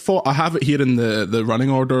 Redfall, I have it here in the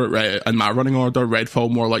running order, in my running order.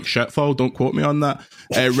 Redfall more like shitfall. Don't quote me on that.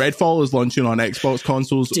 Redfall is launching on Xbox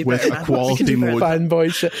consoles with a quality mode.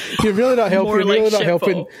 Fanboy shit. You're really not helping. You're really not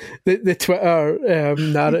helping the Twitter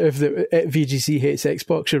narrative that VGC hates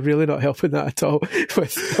Xbox. You're really not helping that at all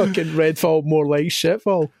with fucking Redfall more like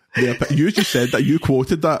shitfall. Yeah, but you just said that. You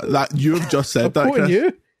quoted that. That you have just said that, Chris.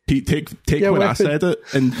 You? Take when weapon. I said it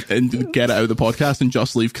and get it out of the podcast and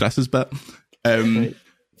just leave Chris's bit. Right.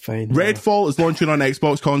 Fine. Redfall is launching on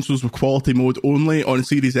Xbox consoles with quality mode only. On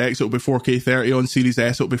Series X it'll be 4K 30. On Series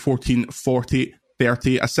S it'll be 1440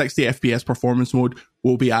 30. A 60 FPS performance mode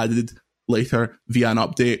will be added later via an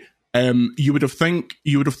update. You would have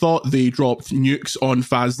thought they dropped nukes on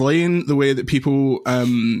Fastlane the way that people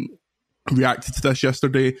reacted to this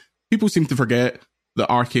yesterday. People seem to forget that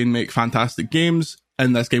Arcane make fantastic games,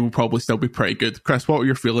 and this game will probably still be pretty good. Chris, what were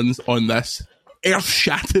your feelings on this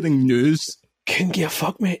earth-shattering news? Couldn't give a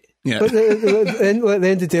fuck, mate. Yeah. But at the end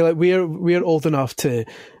of the day, like we're old enough to,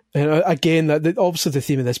 again, obviously the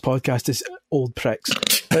theme of this podcast is old pricks.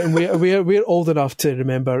 And we're old enough to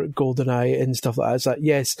remember GoldenEye and stuff like that. It's like,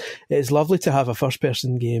 yes, it's lovely to have a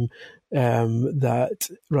first-person game that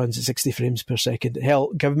runs at 60 frames per second.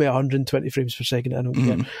 Hell, give me 120 frames per second, I don't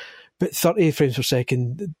care. But 30 frames per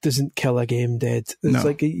second doesn't kill a game dead. It's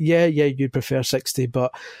like, yeah, you'd prefer 60,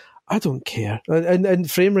 but I don't care. And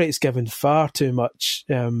frame rate's given far too much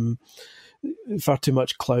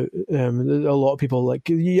clout. A lot of people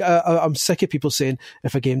I'm sick of people saying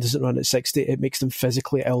if a game doesn't run at 60, it makes them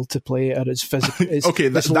physically ill to play, or it's physically it's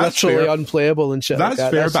literally fair. Unplayable and shit. That's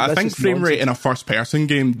like that. Fair, but I think frame rate in a first-person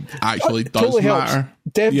game actually does totally matter.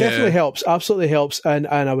 Definitely helps, absolutely helps, and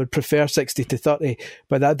I would prefer 60 to 30,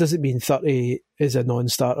 but that doesn't mean 30 is a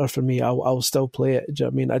non-starter for me. I'll still play it. Do you know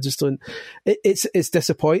what I mean? I just don't. It's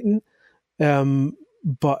disappointing,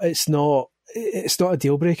 but it's not a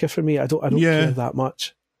deal breaker for me. I don't care that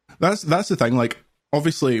much. That's the thing. Like,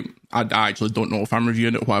 obviously, I actually don't know if I'm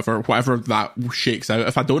reviewing it. Whatever that shakes out.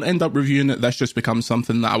 If I don't end up reviewing it, this just becomes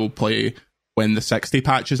something that I will play when the 60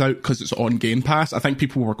 patch is out because it's on Game Pass. I think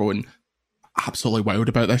people were going absolutely wild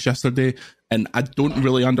about this yesterday, and I don't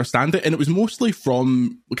really understand it. And it was mostly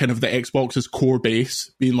from kind of the Xbox's core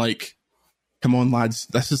base being like, come on, lads,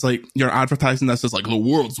 this is like, you're advertising this as like the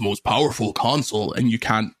world's most powerful console, and you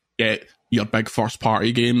can't get your big first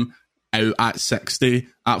party game out at 60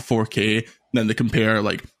 at 4K. And then they compare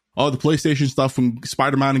like, the PlayStation stuff when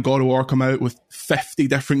Spider-Man and God of War come out with 50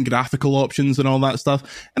 different graphical options and all that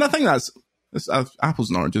stuff. And I think that's apples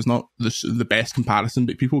and oranges, not the best comparison,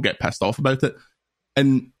 but people get pissed off about it.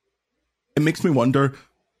 And it makes me wonder,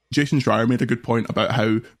 Jason Schreier made a good point about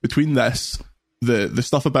how between this, the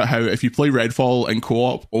stuff about how if you play Redfall in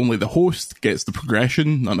co-op, only the host gets the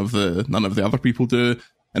progression, none of the other people do,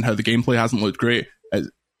 and how the gameplay hasn't looked great.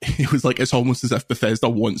 It was like, it's almost as if Bethesda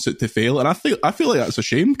wants it to fail, and I feel like that's a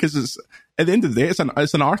shame, because it's, at the end of the day,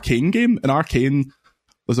 it's an Arcane game, and Arcane,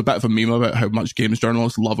 there's a bit of a meme about how much games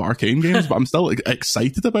journalists love Arcane games, but I'm still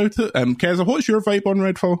excited about it. Keza, what's your vibe on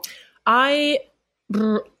Redfall?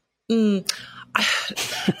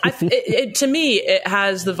 To me, it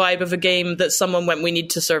has the vibe of a game that someone went, we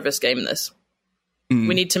need to service game this.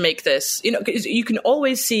 We need to make this, because you can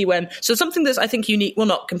always see so something that's, I think, unique, well,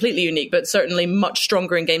 not completely unique, but certainly much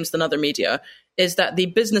stronger in games than other media, is that the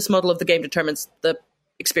business model of the game determines the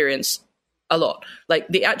experience a lot. Like,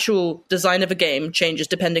 the actual design of a game changes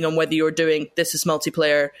depending on whether you're doing, this is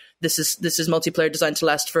multiplayer, this is multiplayer designed to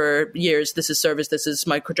last for years, this is service, this is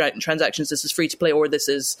microtransactions, this is free to play, or this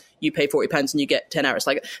is you pay £40 and you get 10 hours.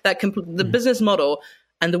 Like that, the business model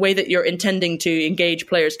and the way that you're intending to engage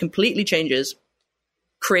players completely changes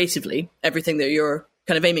creatively, everything that you're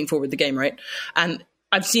kind of aiming for with the game, right? And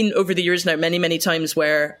I've seen over the years now many, many times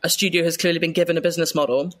where a studio has clearly been given a business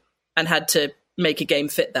model and had to make a game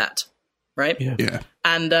fit that, right? Yeah.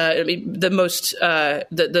 And I mean,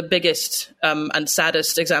 the biggest and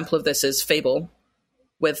saddest example of this is Fable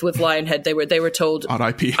with Lionhead. They were told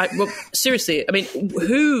R.I.P. Well, seriously, I mean,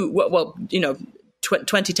 who? Well,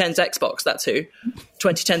 2010's Xbox. That's who.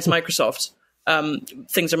 2010's Microsoft.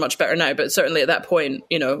 Things are much better now, but certainly at that point,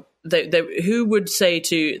 who would say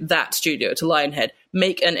to that studio, to Lionhead,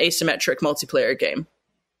 make an asymmetric multiplayer game?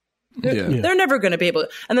 They're never going to be able to.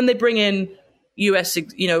 And then they bring in US,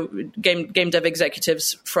 game dev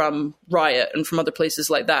executives from Riot and from other places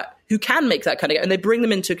like that who can make that kind of game, and they bring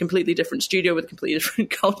them into a completely different studio with a completely different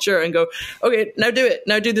culture and go, okay, now do it.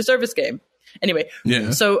 Now do the service game. Anyway,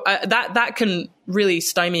 so that can really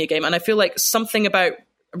stymie a game, and I feel like something about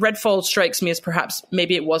Redfall strikes me as perhaps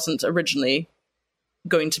maybe it wasn't originally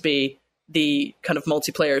going to be the kind of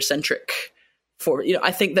multiplayer centric for,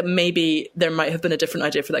 I think that maybe there might have been a different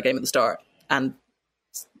idea for that game at the start, and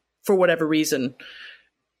for whatever reason,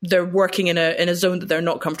 they're working in a zone that they're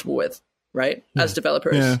not comfortable with, right? As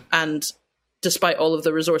developers. And despite all of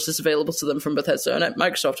the resources available to them from Bethesda and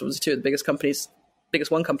Microsoft, was two of the biggest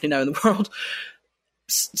one company now in the world.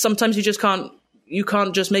 Sometimes you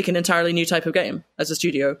can't just make an entirely new type of game as a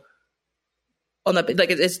studio on that.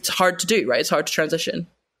 Like, it's hard to do, right? It's hard to transition.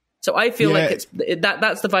 So I feel like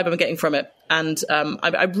that's the vibe I'm getting from it. And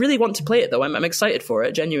I really want to play it, though. I'm excited for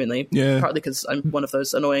it, genuinely. Yeah. Partly because I'm one of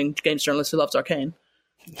those annoying games journalists who loves Arcane.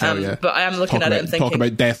 But I am looking at it and thinking... Talk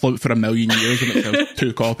about Deathloop for 1 million years and it sells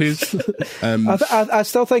 2 copies. I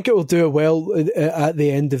still think it will do well at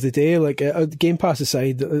the end of the day. Like, Game Pass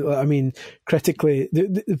aside, I mean, critically,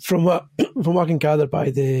 from what I can gather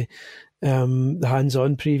by the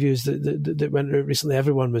hands-on previews that went out recently,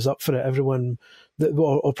 everyone was up for it. Everyone...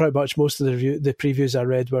 or pretty much most of the previews I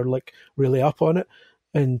read were like really up on it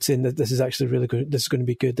and saying that this is actually really good. This is going to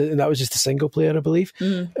be good, and that was just a single player, I believe.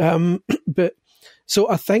 But so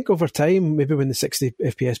I think over time, maybe when the 60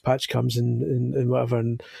 FPS patch comes and whatever,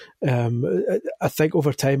 and I think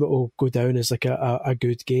over time it will go down as like a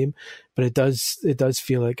good game. But it does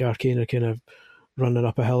feel like Arcane are kind of running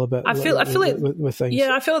up a hill a bit. I feel like with things.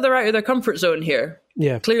 Yeah, I feel they're out of their comfort zone here.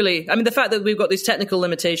 Yeah, clearly. I mean, the fact that we've got these technical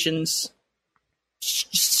limitations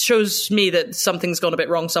shows me that something's gone a bit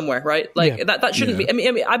wrong somewhere, right? Like that shouldn't be. I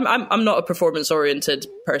mean, I'm not a performance oriented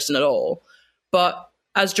person at all, but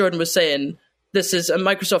as Jordan was saying,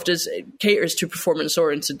 Microsoft caters to performance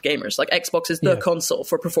oriented gamers. Like, Xbox is the console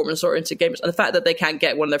for performance oriented gamers, and the fact that they can't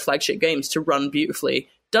get one of their flagship games to run beautifully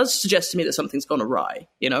does suggest to me that something's gone awry.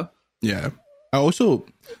 Yeah.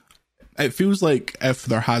 It feels like if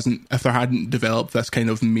there hadn't developed this kind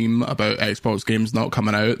of meme about Xbox games not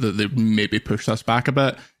coming out, that they maybe push this back a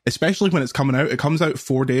bit. Especially when it's coming out. It comes out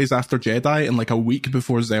 4 days after Jedi and like a week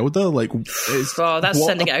before Zelda. Like, that's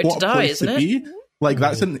sending it out to die, isn't it? Like,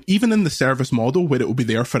 that's even in the service model where it will be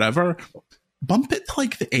there forever. Bump it to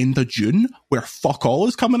like the end of June where fuck all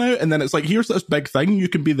is coming out, and then it's like, here's this big thing, you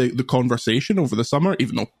can be the conversation over the summer,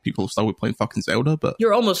 even though people still be playing fucking Zelda. But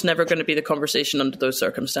you're almost never going to be the conversation under those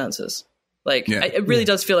circumstances. Like, it really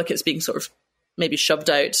does feel like it's being sort of maybe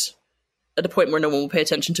shoved out at a point where no one will pay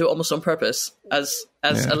attention to it, almost on purpose, as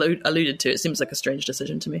alluded to. It seems like a strange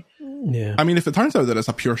decision to me. Yeah. I mean, if it turns out that it's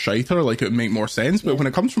a pure shiter, like, it would make more sense. But when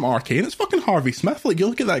it comes from Arcane, it's fucking Harvey Smith. Like, you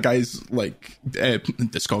look at that guy's like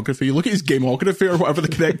discography, you look at his gameography or whatever the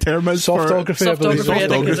correct term is. Softography, I believe.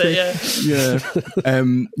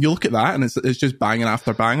 You look at that, and it's just banging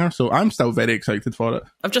after banger. So I'm still very excited for it.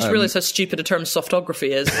 I've just realised how stupid a term softography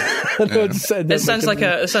is. It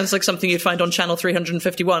sounds like something you'd find on channel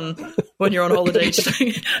 351 when you're on holiday.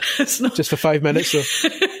 It's not just for 5 minutes, though.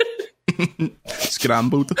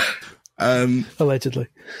 Scrambled. Allegedly.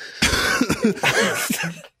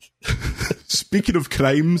 Speaking of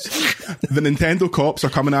crimes, the Nintendo cops are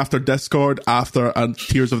coming after Discord after a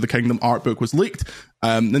Tears of the Kingdom art book was leaked.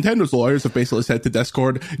 Nintendo's lawyers have basically said to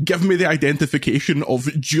Discord, give me the identification of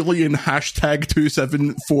Julian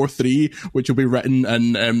 #2743, which will be written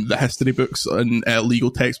in the history books and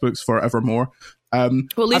legal textbooks forevermore. Well,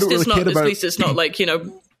 at least it's not like,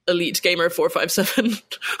 Elite Gamer 457. See,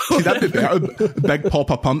 that'd be better. Big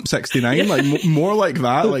Papa Pump 69, like more like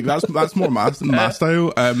that. Like that's more my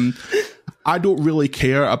style. I don't really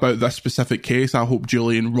care about this specific case. I hope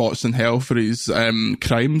Julian rots in hell for his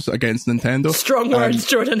crimes against Nintendo. Strong words,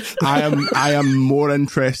 Jordan. I am more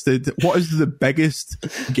interested. What is the biggest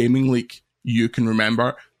gaming leak you can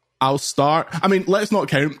remember? I'll start. I mean, let's not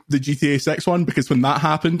count the GTA 6 one, because when that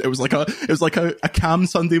happened, it was like a calm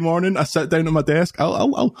Sunday morning. I sit down at my desk.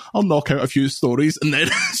 I'll knock out a few stories, and then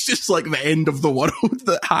it's just like the end of the world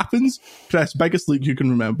that happens. Chris, biggest leak you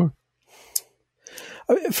can remember?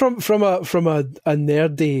 From a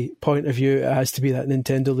nerdy point of view, it has to be that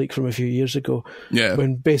Nintendo leak from a few years ago. Yeah.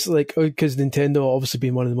 When basically, because Nintendo obviously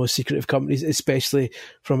been one of the most secretive companies, especially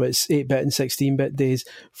from its 8-bit and 16-bit days,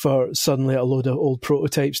 for suddenly a load of old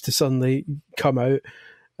prototypes to suddenly come out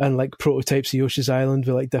and like prototypes of Yoshi's Island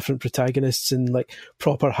with like different protagonists and like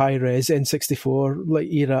proper high res N64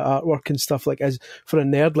 like era artwork and stuff. Like, as for a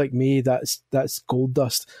nerd like me, that's gold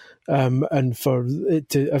dust. And for it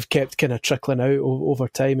to have kept kind of trickling out over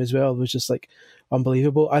time as well was just like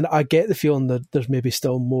unbelievable. And I get the feeling that there's maybe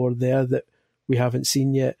still more there that we haven't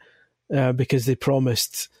seen yet, because they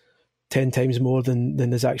promised 10 times more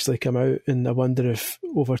than has actually come out. And I wonder if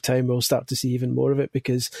over time we'll start to see even more of it,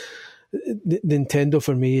 because Nintendo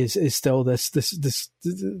for me is still this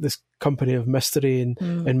company of mystery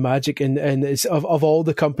and magic, and it's of all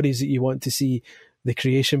the companies that you want to see the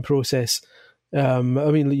creation process. I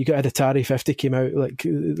mean, you got Atari 50 came out like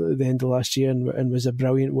at the end of last year and was a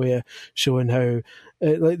brilliant way of showing how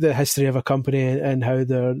like the history of a company and how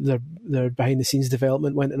their behind the scenes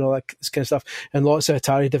development went and all that kind of stuff. And lots of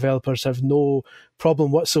Atari developers have no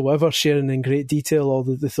problem whatsoever sharing in great detail all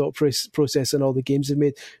the thought process and all the games they've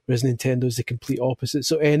made, whereas Nintendo's the complete opposite.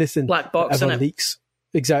 So anything black box that ever leaks,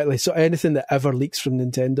 exactly. So anything that ever leaks from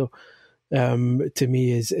Nintendo, to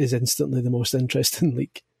me is instantly the most interesting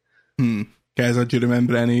leak. Guys, do you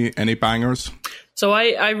remember any bangers? So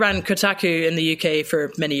I ran Kotaku in the UK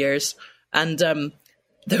for many years, and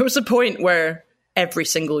there was a point where every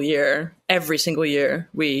single year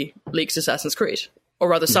we leaked Assassin's Creed. Or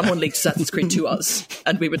rather, someone leaked Assassin's Creed to us,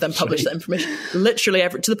 and we would then publish that information. Literally,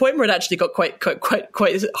 to the point where it actually got quite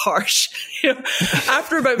harsh. You know,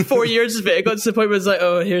 after about 4 years of it got to the point where it's like,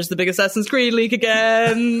 oh, here's the big Assassin's Creed leak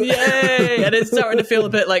again, yay! And it's starting to feel a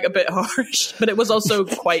bit harsh, but it was also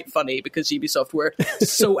quite funny because Ubisoft were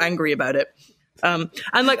so angry about it. And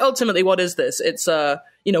like ultimately, what is this? It's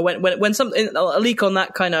you know, when something a leak on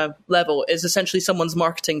that kind of level is essentially someone's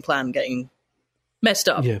marketing plan getting messed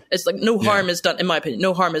up. Yeah. It's like no harm is done, in my opinion.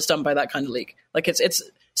 No harm is done by that kind of leak. Like it's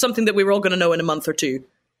something that we were all going to know in a month or two.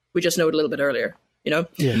 We just know it a little bit earlier, you know.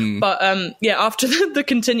 Yeah. But after the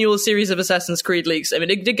continual series of Assassin's Creed leaks, I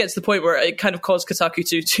mean, it did get to the point where it kind of caused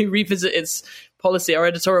Kotaku to revisit its policy, our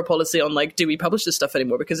editorial policy on like, do we publish this stuff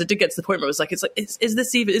anymore? Because it did get to the point where it was like, is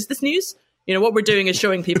this news? You know, what we're doing is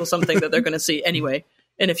showing people something that they're going to see anyway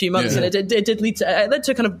in a few months, and it did lead to led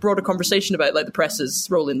to a kind of broader conversation about like the press's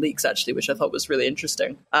role in leaks, actually, which I thought was really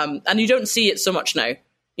interesting. And you don't see it so much now,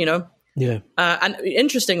 you know. Yeah. And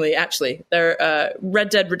interestingly, actually, there Red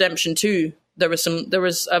Dead Redemption 2, there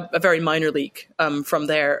was a very minor leak from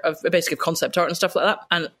there of basically concept art and stuff like that,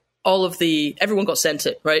 and everyone got sent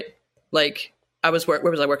it, right? Like where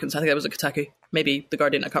was I working? I think I was at Kotaku, maybe The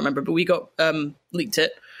Guardian, I can't remember, but we got leaked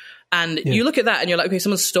it, and you look at that and you're like, okay,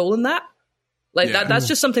 someone's stolen that. Like that's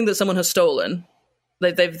just something that someone has stolen.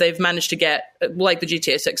 They've managed to get, like the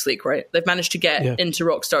GTA 6 leak, right? They've managed to get into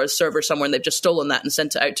Rockstar's server somewhere, and they've just stolen that and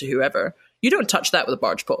sent it out to whoever. You don't touch that with a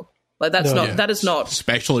barge pole. Like that is not,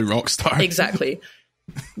 especially Rockstar. Exactly.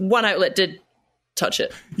 One outlet did touch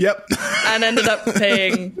it. Yep. And ended up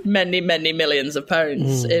paying many, many millions of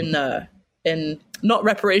pounds in not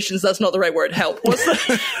reparations. That's not the right word. Help.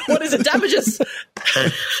 What is it? Damages.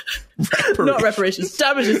 Not reparations.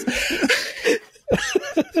 Damages.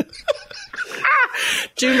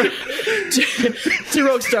 to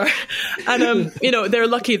Rockstar. And you know, they're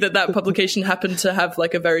lucky that publication happened to have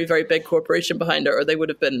like a very, very big corporation behind it, or they would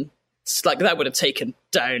have been like, that would have taken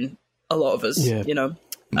down a lot of us, you know.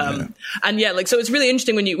 And like, so it's really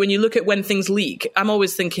interesting when you look at when things leak. I'm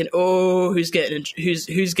always thinking, oh, who's getting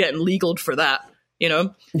legaled for that, you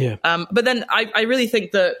know? Yeah. But then I really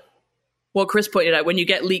think that what Chris pointed out, when you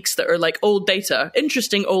get leaks that are like old data,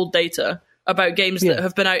 interesting old data about games that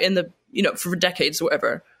have been out in the, you know, for decades or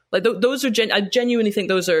whatever, like those are I genuinely think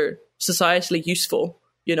those are societally useful,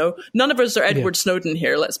 you know? None of us are Edward Snowden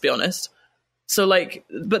here, let's be honest. So like,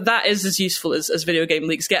 but that is as useful as video game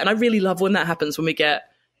leaks get. And I really love when that happens, when we get,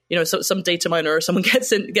 you know, some data miner or someone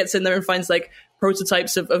gets in there and finds like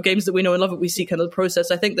prototypes of games that we know and love, it. We see kind of the process.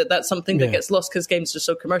 I think that's something that gets lost because games are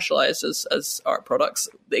so commercialized as art products.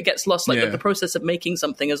 It gets lost. Like the process of making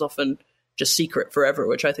something is often just secret forever,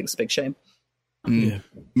 which I think is a big shame.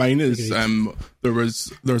 Mine is there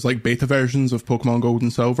was like beta versions of Pokemon Gold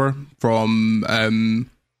and Silver from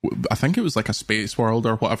I think it was like a Space World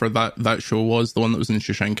or whatever that show was, the one that was in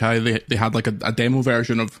Shishinkai. They had like a demo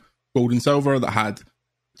version of Gold and Silver that had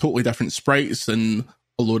totally different sprites and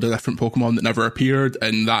a load of different Pokemon that never appeared,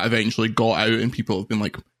 and that eventually got out and people have been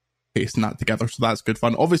like pasting that together, so that's good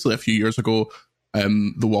fun. Obviously a few years ago,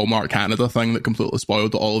 the Walmart Canada thing that completely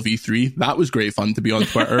spoiled all of E3, that was great fun to be on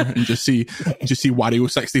Twitter and just see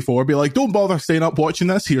Wario64 be like, don't bother staying up watching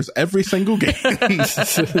this, here's every single game.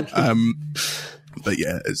 But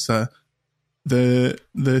yeah, it's the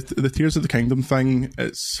Tears of the Kingdom thing,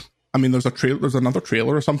 I mean, there's another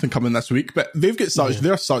trailer or something coming this week, but they've got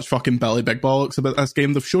they're such fucking belly big bollocks about this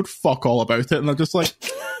game. They've showed fuck all about it, and they're just like,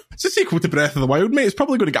 it's a sequel to Breath of the Wild, mate. It's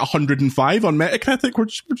probably going to get 105 on Metacritic. We're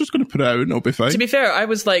just going to put it out and it'll be fine. To be fair, I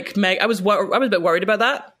was like, I was a bit worried about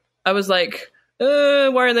that. I was like,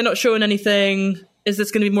 why are they not showing anything? Is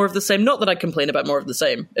this going to be more of the same? Not that I complain about more of the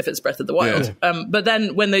same if it's Breath of the Wild. Yeah. But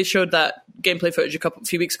then when they showed that gameplay footage a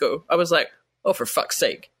few weeks ago, I was like, oh, for fuck's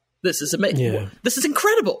sake. This is amazing. Yeah. This is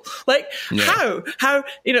incredible. Like, how,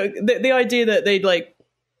 the idea that they'd like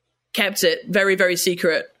kept it very, very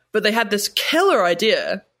secret, but they had this killer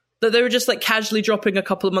idea that they were just like casually dropping a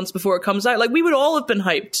couple of months before it comes out. Like, we would all have been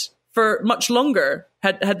hyped for much longer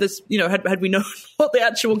had this, had we known what the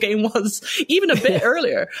actual game was even a bit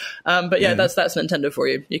earlier. But that's Nintendo for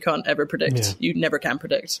you. You can't ever predict. Yeah. You never can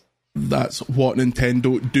predict. That's what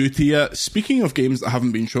Nintendo do to you. Speaking of games that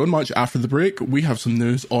haven't been shown much after the break, we have some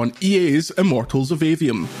news on EA's Immortals of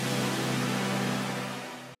Aveum.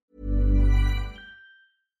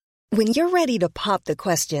 When you're ready to pop the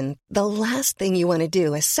question, the last thing you want to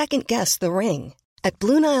do is second-guess the ring. At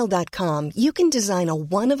BlueNile.com, you can design a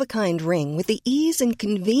one-of-a-kind ring with the ease and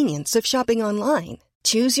convenience of shopping online.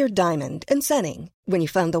 Choose your diamond and setting. When you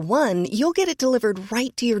find the one, you'll get it delivered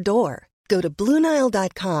right to your door. Go to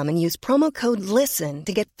BlueNile.com and use promo code LISTEN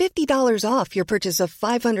to get $50 off your purchase of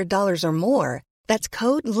 $500 or more. That's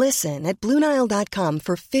code LISTEN at BlueNile.com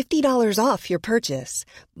for $50 off your purchase.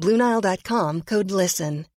 BlueNile.com, code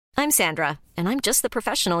LISTEN. I'm Sandra, and I'm just the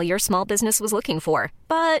professional your small business was looking for.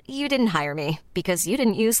 But you didn't hire me because you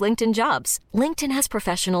didn't use LinkedIn Jobs. LinkedIn has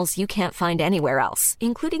professionals you can't find anywhere else,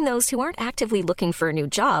 including those who aren't actively looking for a new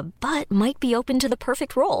job, but might be open to the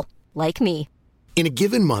perfect role, like me. In a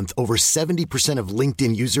given month, over 70% of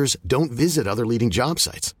LinkedIn users don't visit other leading job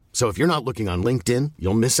sites. So if you're not looking on LinkedIn,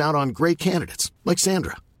 you'll miss out on great candidates like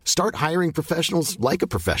Sandra. Start hiring professionals like a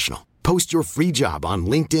professional. Post your free job on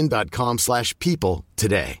linkedin.com/people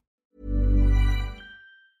today.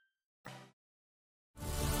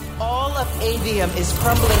 All of Aveum is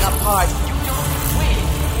crumbling apart. You don't win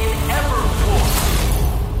in Everwar.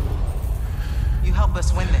 You help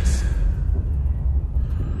us win this.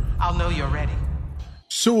 I'll know you're ready.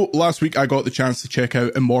 So last week I got the chance to check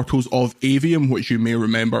out Immortals of Aveum, which you may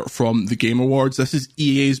remember from the Game Awards. This is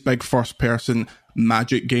EA's big first-person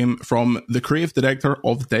magic game from the creative director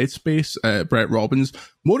of Dead Space, Brett Robbins.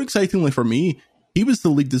 More excitingly for me, he was the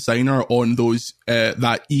lead designer on those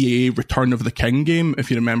that EA Return of the King game,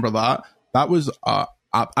 if you remember that. That was, I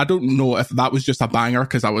don't know if that was just a banger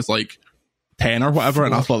because I was like 10 or whatever,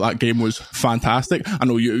 and I thought that game was fantastic. I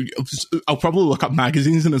know I'll probably look up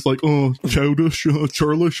magazines and it's like, oh, childish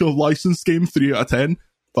licensed game, 3 out of 10.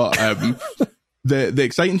 But the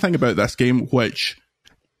exciting thing about this game, which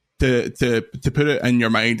to put it in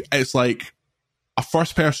your mind, it's like a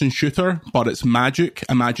first person shooter, but it's magic.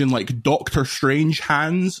 Imagine like Doctor Strange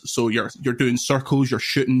hands. So you're doing circles, you're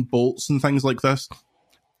shooting bolts and things like this.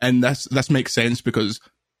 And this makes sense because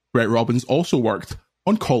Brett Robbins also worked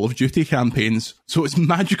on Call of Duty campaigns. So it's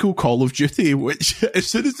magical Call of Duty, which as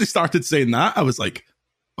soon as they started saying that, I was like,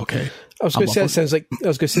 okay. I was going to say it sounds like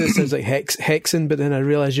Hexen, but then I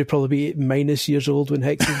realised you'd probably be minus years old when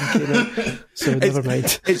Hexen came out. So never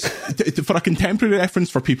mind. It's for a contemporary reference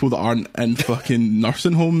for people that aren't in fucking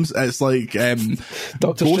nursing homes. It's like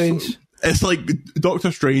Doctor Strange. It's like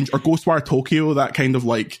Doctor Strange or Ghostwire Tokyo, that kind of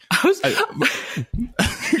like.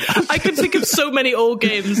 I can think of so many old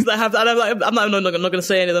games that have that. I'm not going to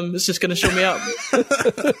say any of them. It's just going to show me up.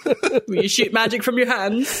 You shoot magic from your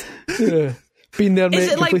hands. Yeah. Been there, mate.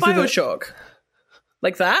 Is it like Bioshock?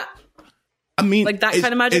 Like that? I mean, like that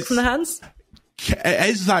kind of magic from the hands? It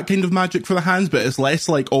is that kind of magic for the hands, but it's less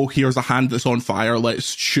like, oh, here's a hand that's on fire,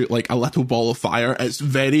 let's shoot like a little ball of fire. It's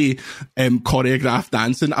very choreographed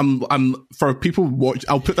dancing. I'm for people watch.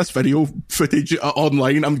 I'll put this video footage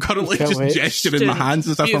online. I'm currently gesturing my hands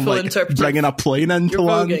as if I'm like bringing a plane into You're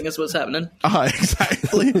land. voguing is what's happening.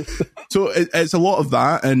 Exactly. So it's a lot of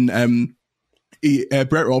that, and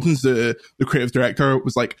Brett Robbins, the creative director,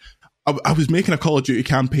 was like, I was making a Call of Duty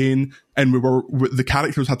campaign, and the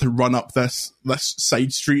characters had to run up this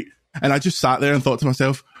side street, and I just sat there and thought to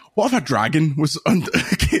myself, what if a dragon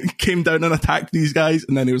came down and attacked these guys?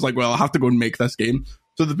 And then he was like, well, I have to go and make this game.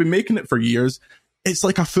 So they've been making it for years. It's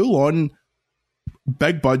like a full-on,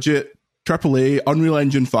 big budget, AAA, Unreal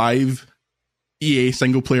Engine 5, EA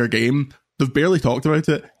single-player game. They've barely talked about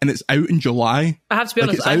it, and it's out in July. I have to be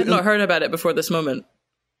honest, I had not heard about it before this moment.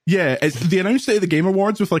 Yeah, they announced it at the Game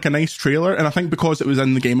Awards with like a nice trailer, and I think because it was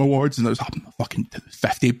in the Game Awards and there was fucking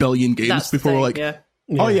 50 billion games, people were like,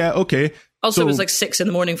 oh yeah, okay. Also, it was like 6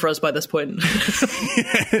 a.m. for us by this point.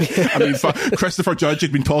 I mean, Christopher Judge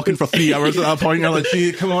had been talking for 3 hours at that point. You're like,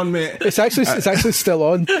 gee, come on, mate. It's actually still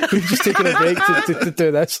on. We've just taken a break to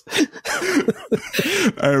do this.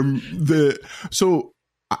 So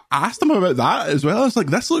I asked him about that as well. I was like,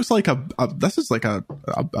 this looks like a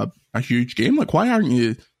huge game. Like, why aren't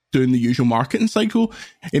you doing the usual marketing cycle?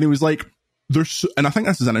 And he was like, and I think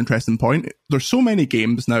this is an interesting point. There's so many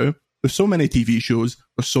games now. There's so many TV shows.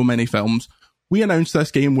 There's so many films. We announced this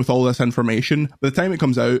game with all this information. By the time it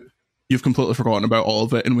comes out, you've completely forgotten about all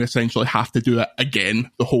of it, and we essentially have to do it again,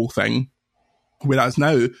 the whole thing. Whereas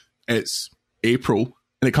now, it's April,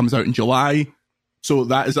 and it comes out in July. So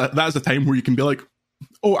that is a time where you can be like,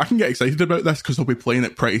 oh, I can get excited about this because I'll be playing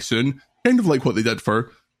it pretty soon. Kind of like what they did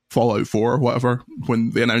for Fallout 4 or whatever, when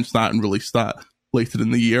they announced that and released that later in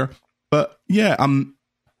the year. But yeah,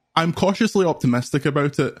 I'm cautiously optimistic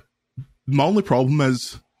about it. My only problem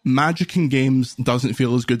is magic in games doesn't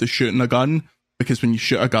feel as good as shooting a gun, because when you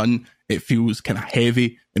shoot a gun, it feels kind of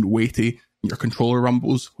heavy and weighty, and your controller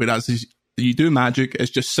rumbles. Whereas as you do magic,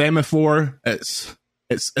 it's just semaphore, it's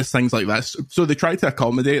things like this. So they tried to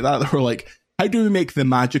accommodate that. They were like, how do we make the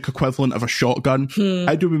magic equivalent of a shotgun?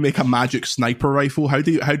 How do we make a magic sniper rifle? How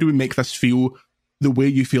do we make this feel the way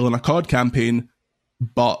you feel in a COD campaign,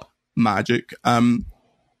 but magic?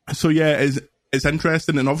 So yeah, it's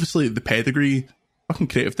interesting, and obviously the pedigree, fucking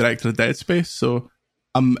creative director of Dead Space, so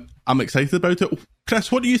I'm excited about it. Chris,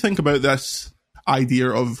 what do you think about this idea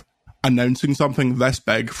of announcing something this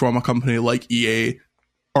big from a company like EA,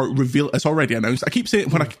 or reveal it's already announced? I keep saying,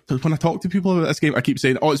 when I talk to people about this game, I keep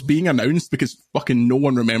saying, oh, it's being announced, because fucking no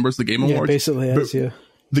one remembers the Game Awards. Yeah, basically is, yeah.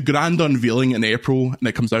 The grand unveiling in April, and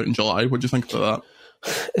it comes out in July. What do you think about that?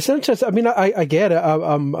 It's interesting. I mean, I get it.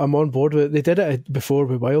 I'm on board with it. They did it before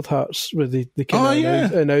with Wild Hearts, where they kind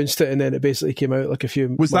of announced it, and then it basically came out like a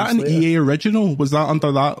few. Was that an later. EA original? Was that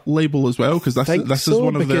under that label as well? Because this is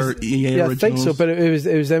one of their EA originals. I think so, but it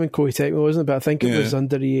was them and Koei Tecmo, wasn't it? But I think it was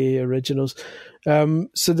under EA originals. So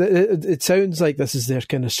it sounds like this is their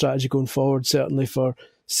kind of strategy going forward. Certainly for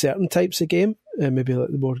certain types of game, maybe like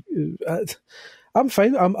the more. I'm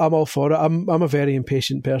fine. I'm all for it. I'm a very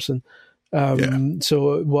impatient person.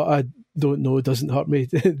 So what I don't know doesn't hurt me,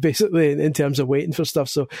 basically, in terms of waiting for stuff.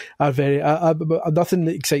 So nothing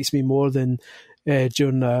excites me more than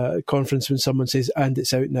during a conference when someone says, and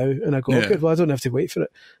it's out now, and I go, okay, well, I don't have to wait for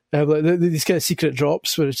it. Like these kind of secret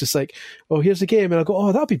drops where it's just like, oh, here's the game, and I go,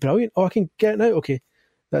 oh, that'd be brilliant. Oh, I can get it now. Okay,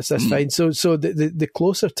 that's fine. So the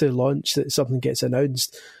closer to launch that something gets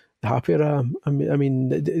announced, the happier I am. I mean,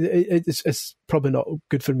 it's probably not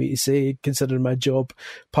good for me to say, considering my job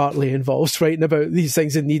partly involves writing about these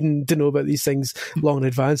things and needing to know about these things long in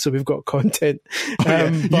advance, so we've got content.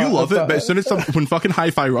 You love it, but as soon as when fucking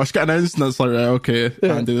Hi-Fi Rush get announced, and it's like, okay,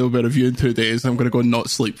 Andy, there'll be a review in 2 days, I'm going to go and not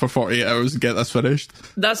sleep for 48 hours and get this finished.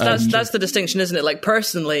 That's the distinction, isn't it? Like,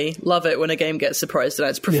 personally, love it when a game gets surprised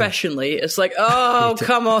announced. Professionally, it's like, oh,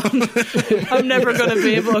 come on, I'm never going to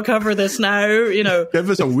be able to cover this now, you know. Give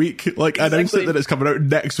us a week. Like, announce it that it's coming out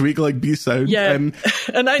next week, like, be sound. Yeah.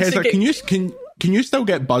 Heather, can you still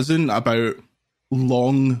get buzzing about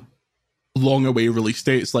long away release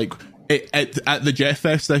dates? Like, at the Jeff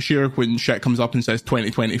Fest this year, when shit comes up and says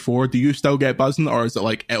 2024, do you still get buzzing, or is it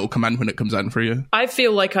like it'll come in when it comes in for you? I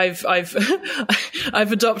feel like I've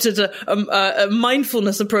adopted a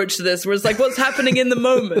mindfulness approach to this, where it's like what's happening in the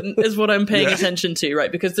moment is what I'm paying attention to,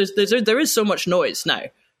 right? Because there is so much noise now,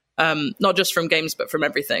 not just from games but from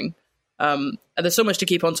everything, and there's so much to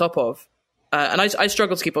keep on top of, and I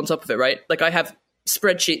struggle to keep on top of it, right? Like, I have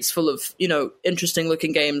spreadsheets full of, you know, interesting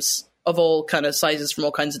looking games of all kind of sizes from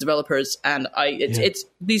all kinds of developers, and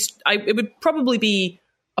it would probably be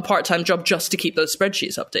a part-time job just to keep those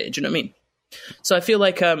spreadsheets updated. Do you know what I mean? So I feel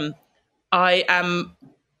like I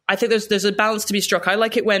think there's a balance to be struck. I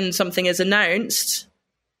like it when something is announced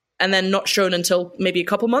and then not shown until maybe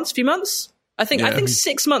a few months. I think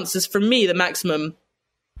 6 months is, for me, the maximum.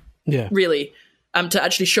 Yeah, really, to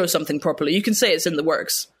actually show something properly. You can say it's in the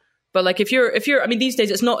works, but like if you're, I mean, these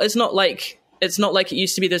days it's not like it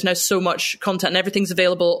used to be. There's now so much content and everything's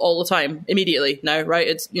available all the time, immediately now, right?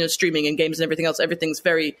 It's, you know, streaming and games and everything else. Everything's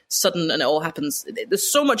very sudden and it all happens.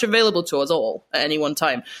 There's so much available to us all at any one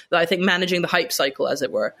time that I think managing the hype cycle, as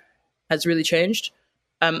it were, has really changed.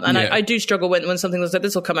 I do struggle when something like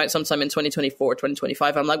this will come out sometime in 2024,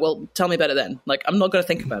 2025. I'm like, well, tell me about it then. Like, I'm not going to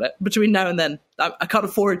think about it between now and then. I can't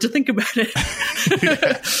afford to think about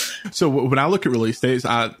it. So when I look at release dates,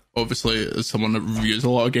 obviously, as someone that reviews a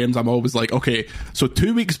lot of games, I'm always like, okay, so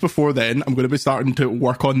 2 weeks before then, I'm going to be starting to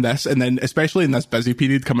work on this. And then, especially in this busy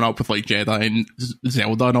period coming up with like Jedi and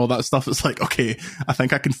Zelda and all that stuff, it's like, okay, I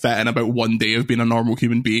think I can fit in about 1 day of being a normal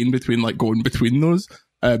human being between like going between those.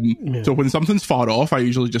 So when something's far off, I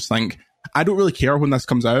usually just think, I don't really care when this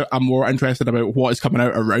comes out. I'm more interested about what is coming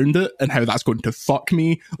out around it and how that's going to fuck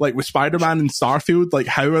me. Like with Spider-Man and Starfield, like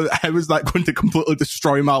how is that going to completely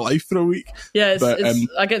destroy my life for a week? Yeah,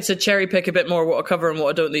 I get to cherry pick a bit more what I cover and what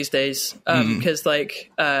I don't these days. Because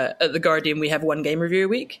like at The Guardian, we have one game review a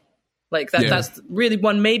week. Like that's really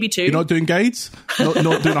one, maybe two. You're not doing guides? Not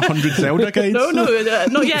doing 100 Zelda guides? No,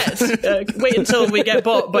 not yet. Wait until we get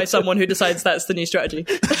bought by someone who decides that's the new strategy.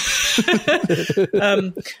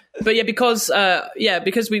 But yeah,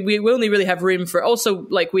 because we only really have room for. Also,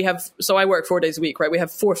 like we have. So I work 4 days a week, right? We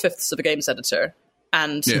have 4/5 of a games editor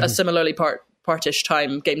and a similarly partish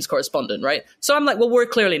time games correspondent, right? So I'm like, well, we're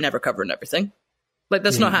clearly never covering everything. Like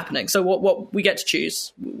that's not happening. So what we get to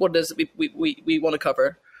choose what it is we want to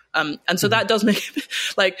cover. And so that does make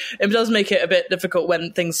it a bit difficult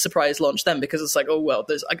when things surprise launch them, because it's like, oh well,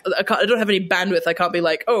 I don't have any bandwidth. I can't be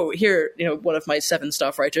like, oh here, one of my 7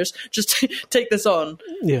 staff writers, just take this on.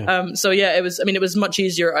 So yeah, it was much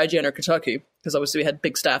easier at IGN or Kotaku, because obviously we had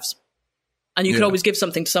big staffs, and you could always give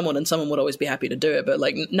something to someone and someone would always be happy to do it. But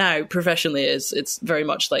like now professionally it's very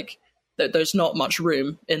much like there's not much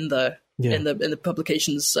room in the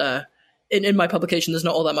publications. In my publication, there's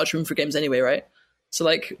not all that much room for games anyway, right? So,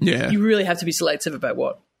 like, you really have to be selective about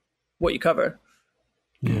what you cover.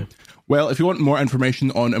 Yeah. Well, if you want more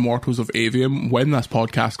information on Immortals of Avium, when this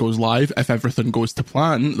podcast goes live, if everything goes to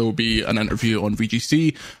plan, there will be an interview on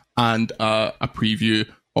VGC and a preview.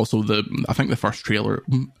 Also, I think the first trailer,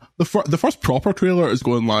 the first proper trailer is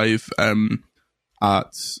going live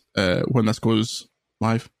at when this goes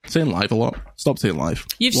live. Saying live a lot. Stop saying live.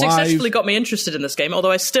 You've successfully got me interested in this game,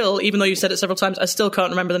 although I still, even though you said it several times, I still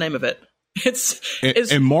can't remember the name of it. It's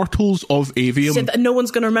Immortals of Avium. No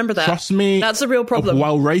one's going to remember that. Trust me, that's a real problem.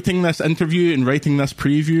 While writing this interview and writing this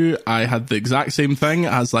preview, I had the exact same thing.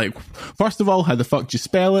 I was like, first of all, how the fuck do you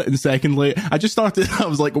spell it? And secondly, I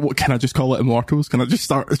was like, what, can I just call it Immortals? Can I just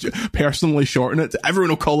start personally shorten it?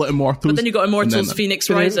 Everyone will call it Immortals. But then you got Immortals Phoenix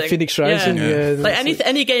Rising. Phoenix Rising, yeah. Like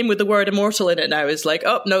any game with the word immortal in it now is like,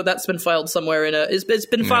 oh no, that's been filed somewhere it's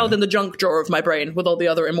been filed in the junk drawer of my brain with all the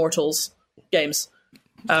other Immortals games.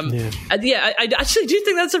 I actually do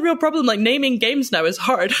think that's a real problem. Like naming games now is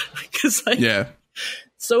hard because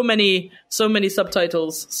so many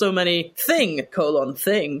subtitles, so many thing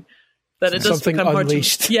that it does something become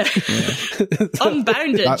unleashed. hard to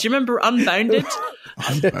Unbounded. Do you remember Unbounded?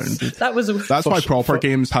 Unbounded. That's why proper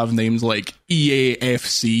games have names like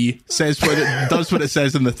EAFC. Does what it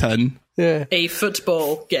says in the tin. Yeah. A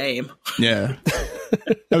football game. Yeah.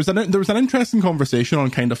 There was an interesting conversation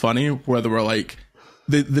on Kinda Funny where they were like,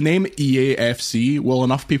 the name EAFC, well,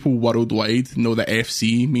 enough people worldwide know that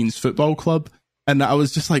FC means football club. And I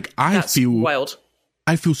was just like, That's wild.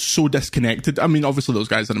 I feel so disconnected. I mean, obviously those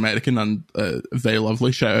guys are American and very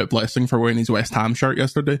lovely. Shout out Blessing for wearing his West Ham shirt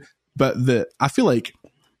yesterday. But I feel like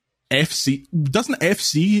doesn't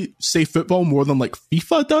FC say football more than like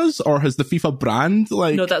FIFA does, or has the FIFA brand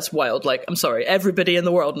like? No, that's wild. Like, I'm sorry, everybody in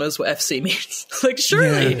the world knows what FC means. Like,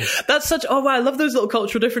 surely that's such. Oh wow, I love those little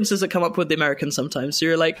cultural differences that come up with the Americans sometimes. So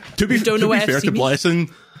you're like, to be fair to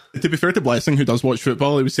Blessing, who does watch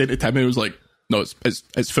football, he was saying to Timmy, he was like, no,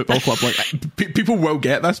 it's football club. Like people will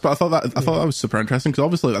get this, but I thought that was super interesting because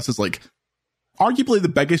obviously this is like arguably the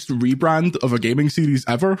biggest rebrand of a gaming series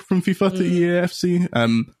ever from FIFA to EAFC.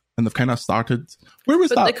 And they've kind of started. Where was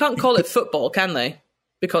that? But they can't call it football, can they?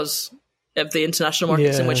 Because of the international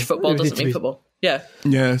markets in which football doesn't mean football. Yeah.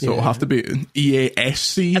 Yeah, so it'll have to be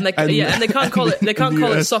EASC. And they can't call it. They can't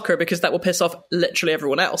call it soccer because that will piss off literally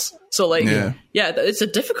everyone else. So it's a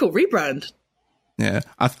difficult rebrand. Yeah,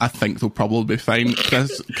 I think they'll probably be fine.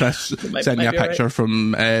 Chris sent me a picture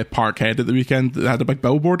from Parkhead at the weekend that had a big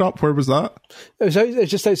billboard up. Where was that? It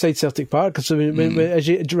was just outside Celtic Park. So as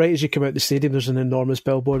you come out the stadium, there's an enormous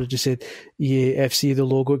billboard that just said EAFC, the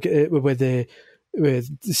logo with the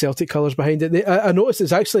Celtic colours behind it. I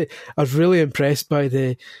noticed I was really impressed by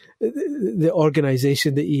the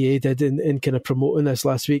organisation that EA did in kind of promoting this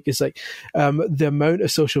last week. Is like the amount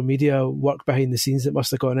of social media work behind the scenes that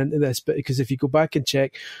must have gone into this. But because if you go back and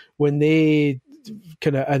check when they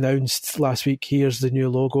kind of announced last week, here's the new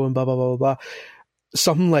logo and blah blah blah blah,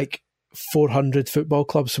 something like 400 football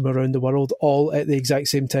clubs from around the world all at the exact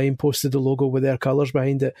same time posted the logo with their colours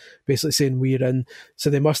behind it, basically saying we're in. So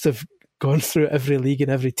they must have gone through every league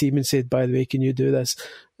and every team and said, by the way, can you do this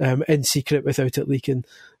in secret without it leaking?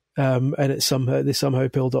 And they somehow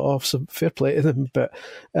pulled it off. So fair play to them. But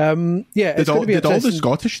it's going to be did all the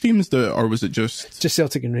Scottish teams do it, or was it just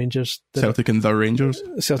Celtic and Rangers? Celtic and the Rangers.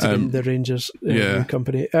 Celtic and the Rangers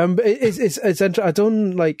company. It's interesting. I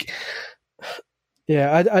don't like.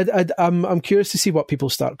 Yeah, I'm curious to see what people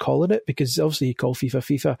start calling it, because obviously you call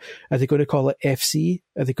FIFA. Are they going to call it FC?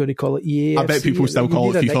 Are they going to call it EA? I bet people still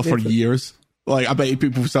call it FIFA for years. Like, I bet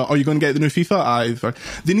people say, "Are you going to get the new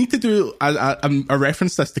FIFA?" They need to do. I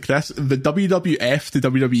referenced this to Chris. The WWF to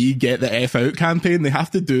WWE Get the F Out campaign. They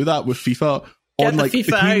have to do that with FIFA. Get the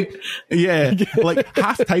FIFA out. Yeah, like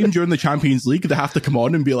half time during the Champions League, they have to come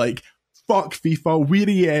on and be like, "Fuck FIFA, we're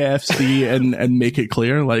EAFC," and make it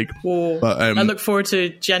clear. Like, but, I look forward to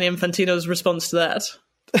Gianni Infantino's response to that.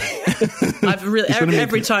 I've really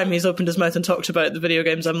every time he's opened his mouth and talked about the video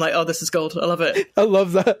games, I'm like, oh, this is gold. I love it. I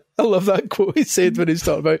love that quote he said when he's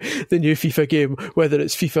talking about the new FIFA game, whether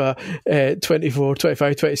it's FIFA 24,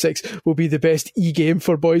 25, 26 will be the best e-game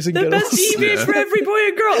for boys and girls. The best e-game for every boy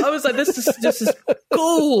and girl. I was like, this is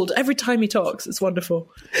gold. Every time he talks, it's wonderful.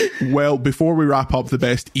 Well, before we wrap up the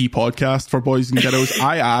best e-podcast for boys and girls,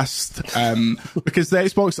 I asked, because the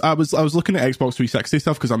Xbox, I was looking at Xbox 360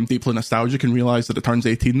 stuff because I'm deeply nostalgic and realised that it turns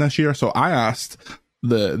 18 this year. So I asked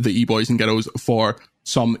the e-boys and girls for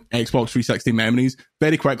some Xbox 360 memories.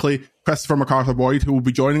 Very quickly, Christopher MacArthur Boyd, who will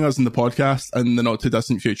be joining us in the podcast in the not too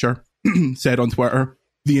distant future, said on Twitter,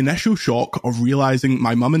 "The initial shock of realising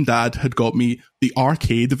my mum and dad had got me the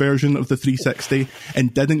arcade version of the 360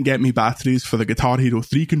 and didn't get me batteries for the Guitar Hero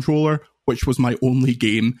 3 controller, which was my only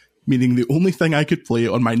game, meaning the only thing I could play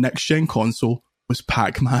on my next-gen console was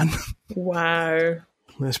Pac-Man." Wow.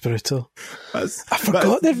 That's brutal. I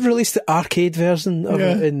forgot they've released the arcade version of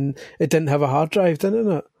it, and it didn't have a hard drive,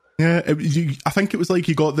 didn't it? Yeah, I think it was like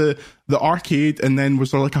you got the arcade, and then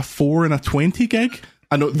was there like a 4 and a 20 gig?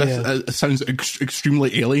 I know this sounds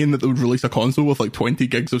extremely alien that they would release a console with like 20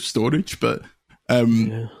 gigs of storage, but that's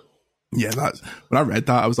when I read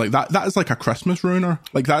that, I was like, that is like a Christmas ruiner.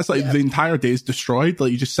 Like, that's like the entire day's destroyed.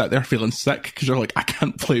 Like, you just sit there feeling sick because you're like, I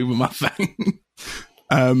can't play with my thing.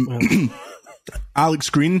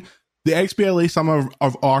 Alex Green, the XBLA Summer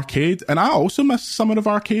of Arcade, and I also miss Summer of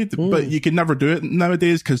Arcade, but you can never do it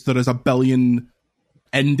nowadays because there is a billion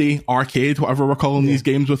indie arcade, whatever we're calling these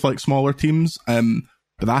games with like smaller teams.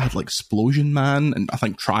 But that had like Explosion Man, and I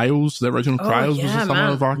think Trials, the original Trials was a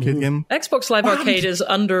Summer of Arcade game. Xbox Live Arcade is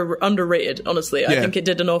underrated, honestly. I think it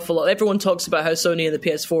did an awful lot. Everyone talks about how Sony and the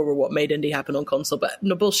PS4 were what made indie happen on console, but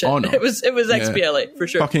no bullshit. Oh, no. It was XBLA for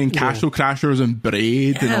sure. Fucking Castle Crashers and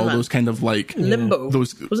Braid and all those kind of like Limbo.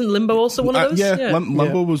 Wasn't Limbo also one of those?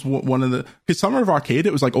 Limbo was one of the, because Summer of Arcade,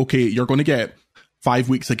 it was like, okay, you're going to get 5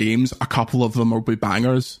 weeks of games, a couple of them will be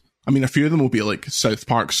bangers. I mean, a few of them will be like South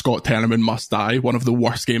Park, Scott Tenorman Must Die, one of the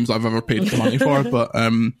worst games I've ever paid money for. But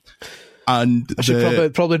and I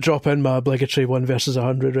should probably drop in my obligatory 1 versus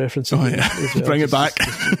 100 reference. Oh yeah, well. Bring it back.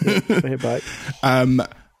 Bring it back.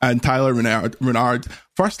 And Tyler Renard,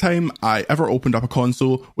 first time I ever opened up a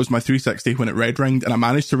console was my 360 when it red ringed, and I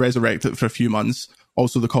managed to resurrect it for a few months.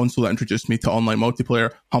 Also, the console that introduced me to online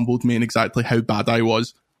multiplayer humbled me in exactly how bad I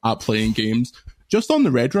was at playing games. Just on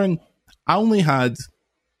the red ring, I only had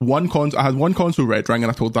one console red ring, and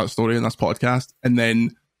I told that story in this podcast, and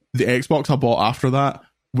then the Xbox I bought after that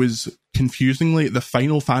was confusingly the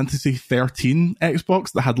Final Fantasy 13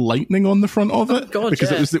 Xbox that had lightning on the front of it,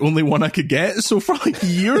 because it was the only one I could get. So for like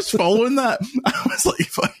years following that, I was like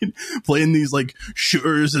fucking playing these like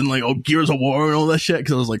shooters and like Gears of War and all this shit,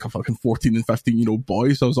 because I was like a fucking 14 and 15-year-old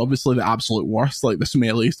boy, so I was obviously the absolute worst, like the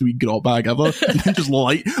smelliest wee grot bag ever. And then just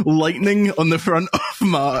lightning on the front of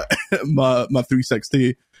my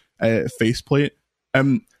 360 faceplate.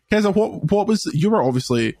 Keza, what was, you were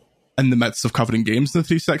obviously in the midst of covering games in the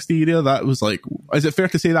 360 area. That was like, is it fair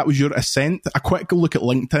to say that was your ascent? A quick look at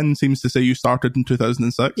LinkedIn seems to say you started in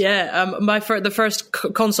 2006. Yeah, the first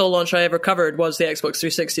console launch I ever covered was the Xbox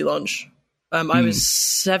 360 launch. I was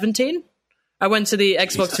 17. I went to the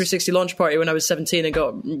Xbox 360 launch party when I was 17 and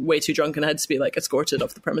got way too drunk and had to be like escorted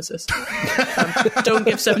off the premises. Don't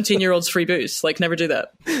give 17-year-olds free booze. Like, never do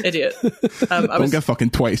that. Idiot. Don't give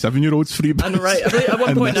fucking 27-year-olds free booze. And right. At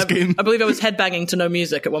one point, I believe I was headbanging to no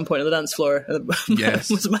music at one point on the dance floor.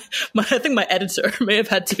 Yes. I think my editor may have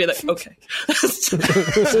had to be like, okay,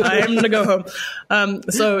 time to go home.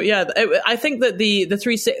 So yeah, I think that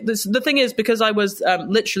the thing is, because I was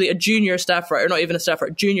literally a junior staff writer, not even a staff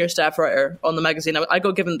writer, junior staff writer on the magazine, I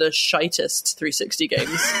got given the shitest 360 games,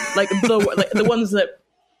 like the ones that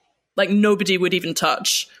like nobody would even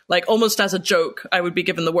touch. Like almost as a joke, I would be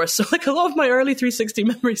given the worst. So like a lot of my early 360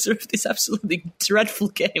 memories are of these absolutely dreadful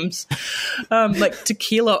games, like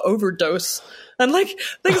Tequila Overdose and like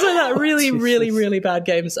things like that. Really, really, really bad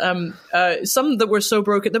games. Some that were so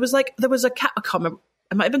broken. There was a cat. I can't remember.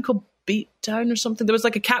 It might have been called Beatdown or something. There was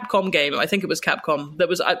like a Capcom game. I think it was Capcom that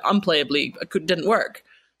was unplayably didn't work.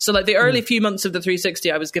 So like the early few months of the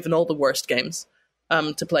 360, I was given all the worst games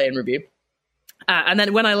to play and review. And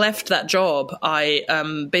then when I left that job, I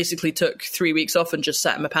basically took 3 weeks off and just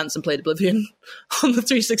sat in my pants and played Oblivion on the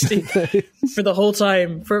 360 for the whole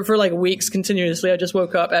time, for like weeks continuously. I just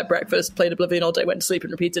woke up, ate breakfast, played Oblivion all day, went to sleep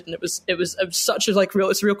and repeated. And it was such a like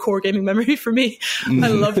it's a real core gaming memory for me. I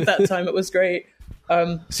loved that time. It was great.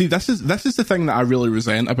 See, this is the thing that I really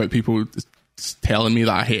resent about people telling me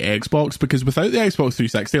that I hate Xbox, because without the Xbox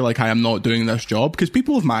 360, like, I am not doing this job. Because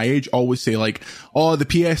people of my age always say like, oh, the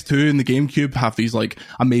PS2 and the GameCube have these like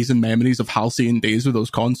amazing memories of halcyon days with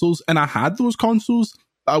those consoles, and I had those consoles.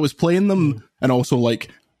 I was playing them and also like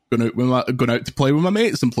going out to play with my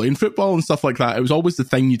mates and playing football and stuff like that. It was always the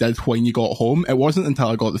thing you did when you got home. It wasn't until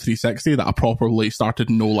I got the 360 that I properly started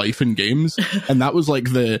to know life in games. And that was like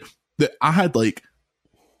I had like,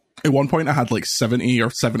 at one point I had like 70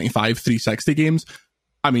 or 75 360 games.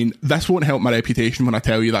 I mean, this won't help my reputation when I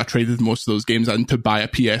tell you that I traded most of those games in to buy a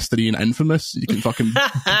PS3 and Infamous. You can fucking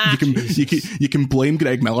you can blame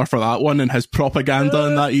Greg Miller for that one and his propaganda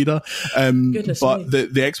in that era. But the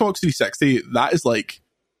Xbox 360, that is like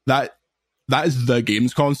that is the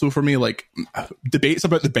games console for me. Like, debates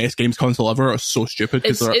about the best games console ever are so stupid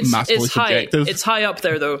because they're massively subjective. It's high up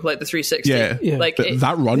there though, like the 360. Yeah. Like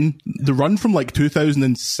the run from like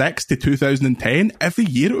 2006 to 2010, every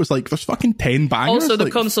year it was like there's fucking 10 bangers. Also, the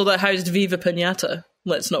like, console that housed Viva Pinata.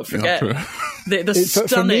 Let's not forget the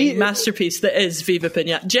stunning me, masterpiece that is Viva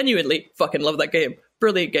Pinata. Genuinely, fucking love that game.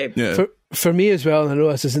 Brilliant game. Yeah. For me as well, and I know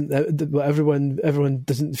this isn't everyone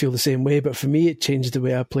doesn't feel the same way, but for me it changed the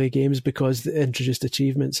way I play games because it introduced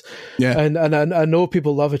achievements. Yeah, and I know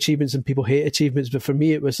people love achievements and people hate achievements, but for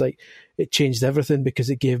me it was like it changed everything because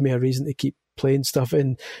it gave me a reason to keep playing stuff.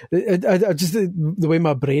 And I just the way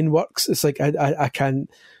my brain works, it's like I can't.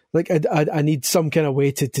 Like, I need some kind of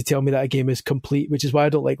way to tell me that a game is complete, which is why I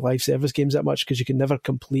don't like live service games that much, because you can never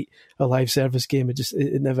complete a live service game.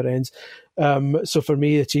 It never ends. So for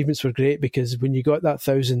me, achievements were great because when you got that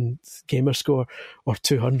 1,000 gamer score, or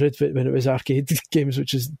 200 when it was arcade games,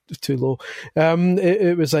 which is too low,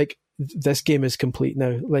 it was like, this game is complete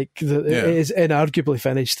now. Like, it is inarguably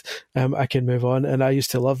finished. I can move on, and I used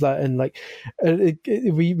to love that. And like,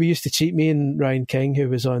 we used to cheat. Me and Ryan King, who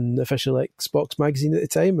was on Official Xbox magazine at the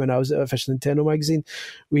time, when I was at Official Nintendo magazine,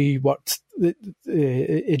 we worked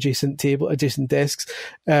adjacent desks,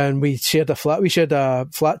 and we shared a flat. We shared a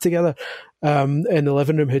flat together. In the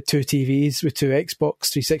living room had 2 TVs with 2 Xbox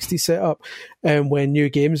 360s set up, and when new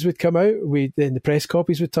games would come out, then the press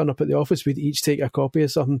copies would turn up at the office. We'd each take a copy of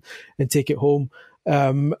something and take it home,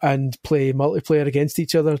 and play multiplayer against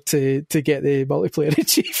each other to get the multiplayer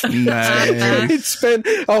achievement. Nice. We'd spent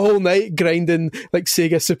a whole night grinding like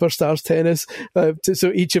Sega Superstars tennis,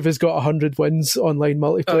 so each of us got 100 wins online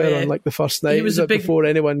multiplayer on like the first night. He was before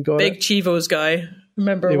anyone got big Chivos guy.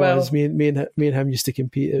 Remember he well. was. Me and him used to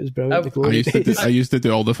compete. It was brilliant. I used to do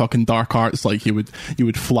all the fucking dark arts. Like, you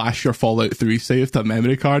would flash your Fallout 3 save to a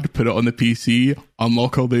memory card, put it on the PC,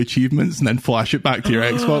 unlock all the achievements, and then flash it back to your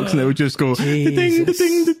Xbox, and it would just go ding,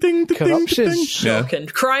 ding, ding, corruption, shocking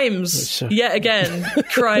crimes yet again,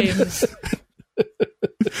 crimes.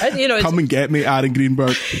 And, come and get me, Aaron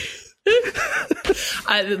Greenberg.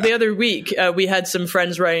 The other week we had some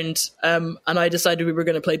friends round, and I decided we were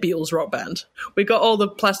going to play Beatles Rock Band. We got all the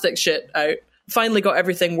plastic shit out, finally got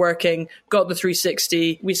everything working, got the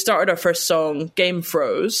 360, we started our first song, game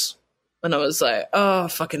froze, and I was like, oh,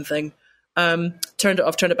 fucking thing. Turned it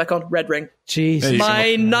off, turned it back on, red ring. Jesus.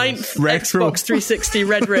 My 9th Xbox 360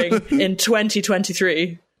 red ring in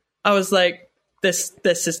 2023. I was like, this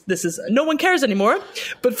is no one cares anymore.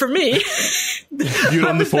 But for me, you're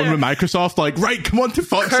on the phone with Microsoft, like, right, come on to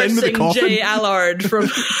fuck, send me the coffin. Jay Allard from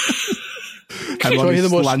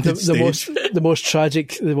the most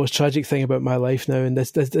tragic thing about my life now, and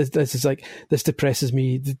this is like, this depresses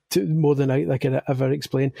me more than I can ever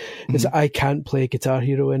explain, is that I can't play Guitar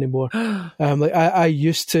Hero anymore. Like, I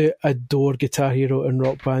used to adore Guitar Hero and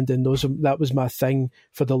Rock Band, and that was my thing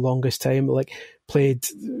for the longest time. Like, played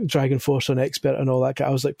Dragon Force on Expert and all that. I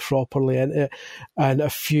was like properly into it. And a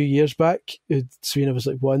few years back, Serena was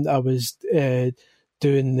like 1, I was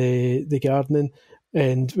doing the gardening,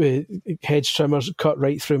 and hedge trimmers cut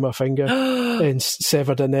right through my finger and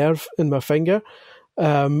severed a nerve in my finger.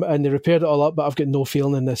 and they repaired it all up, but I've got no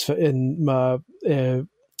feeling in my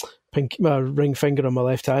my ring finger on my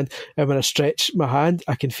left hand, and when I stretch my hand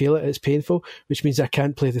I can feel it. It's painful, which means I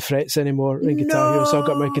can't play the frets anymore in Guitar Hero. So I've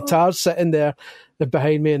got my guitar sitting there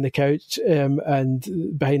behind me in the couch, and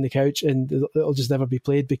it'll just never be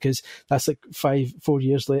played, because that's like 4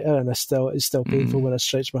 years later, and it's still painful when I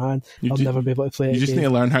stretch my hand. I'll never be able to play it. You just need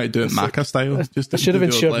to learn how to do it Maka style. I should have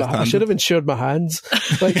insured my hands.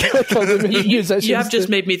 You have just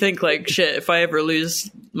made me think, like, shit, if I ever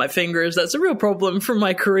lose my fingers, that's a real problem for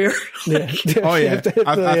my career. Yeah. Oh yeah,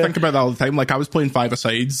 I think about that all the time. Like, I was playing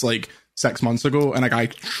five-a-sides like 6 months ago, and a guy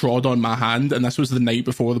trod on my hand, and this was the night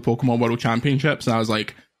before the Pokemon World Championships, and I was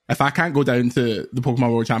like, if I can't go down to the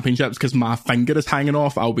Pokemon World Championships because my finger is hanging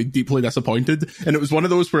off, I'll be deeply disappointed. And it was one of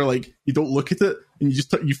those where, like, you don't look at it and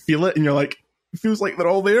you feel it, and you're like, it feels like they're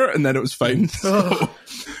all there, and then it was fine. So.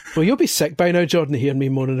 Well, you'll be sick by now, Jordan, hearing me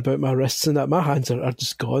moaning about my wrists and that. My hands are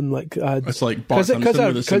just gone. Like, it's like Bart Simpson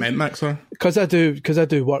with a cement mixer. Because I do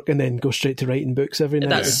work and then go straight to writing books every night.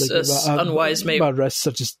 That's unwise, mate. My wrists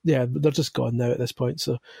are just, they're just gone now at this point.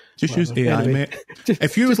 So just use AI, mate.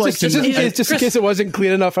 If you was just in case it wasn't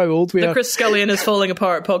clear enough how old we are. The Chris Scullion is falling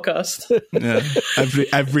apart podcast. Yeah,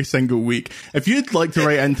 every single week. If you'd like to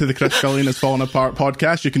write into the Chris Scullion is falling apart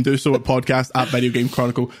podcast, you can do so at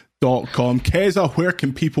podcast@videogamechronicle.com. Keza, where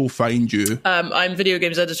can people find you? I'm video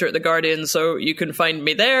games editor at The Guardian, so you can find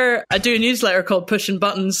me there. I do a newsletter called Pushing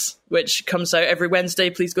Buttons, which comes out every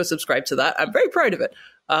Wednesday. Please go subscribe to that. I'm very proud of it.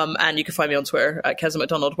 And you can find me on Twitter at Keza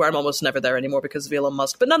McDonald, where I'm almost never there anymore because of Elon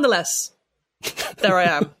Musk. But nonetheless, there I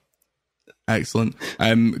am. Excellent.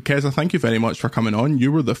 Keza, thank you very much for coming on.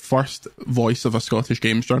 You were the first voice of a Scottish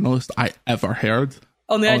games journalist I ever heard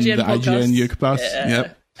on the IGN podcast. IGN UCAS. Yeah.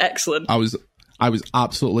 Yep. Excellent. I was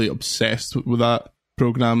absolutely obsessed with that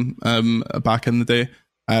program back in the day.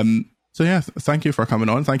 So yeah, thank you for coming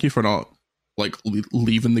on. Thank you for not like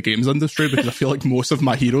leaving the games industry, because I feel like most of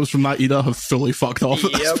my heroes from that era have fully fucked off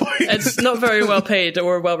at this point. It's not very well paid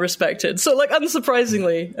or well respected. So, like,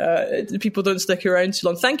 unsurprisingly, people don't stick around too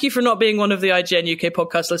long. Thank you for not being one of the IGN UK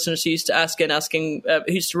podcast listeners who used to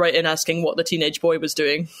who used to write in asking what the teenage boy was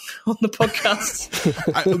doing on the podcast.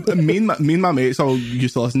 Me and my mates all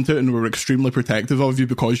used to listen to it, and we were extremely protective of you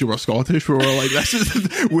because you were Scottish. We were like,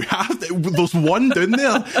 there's one down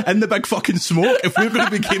there in the big fucking smoke. If we're going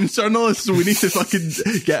to be games journalists, we need to fucking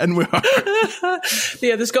get in with her.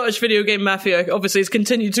 Yeah, the Scottish video game mafia obviously has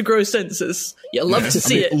continued to grow since. You love to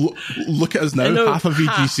see it. Look at us now, half of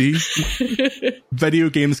VGC. Video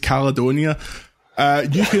Games Caledonia.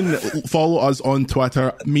 You can follow us on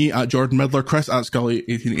Twitter, me at Jordan Midler, Chris at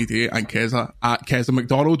Scully1888, and Keza at Keza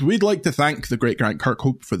McDonald. We'd like to thank the great Grant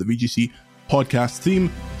Kirkhope for the VGC podcast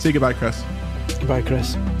theme. Say goodbye, Chris. Goodbye,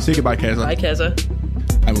 Chris. Say goodbye, Keza. Bye, Keza.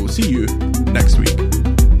 And we'll see you next week.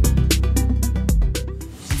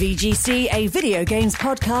 VGC, a video games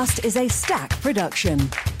podcast, is a Stack production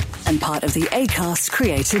and part of the Acast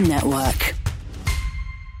Creator Network.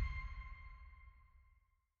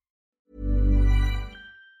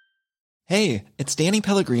 Hey, it's Danny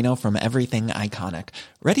Pellegrino from Everything Iconic.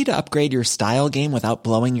 Ready to upgrade your style game without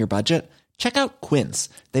blowing your budget? Check out Quince.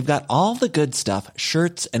 They've got all the good stuff,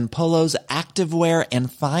 shirts and polos, activewear,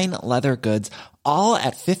 and fine leather goods, all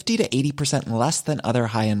at 50 to 80% less than other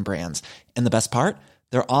high-end brands. And the best part?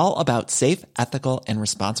 They're all about safe, ethical, and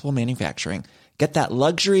responsible manufacturing. Get that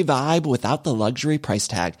luxury vibe without the luxury price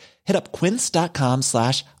tag. Hit up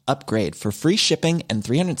quince.com/upgrade for free shipping and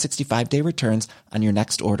 365-day returns on your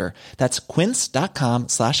next order. That's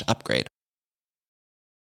quince.com/upgrade.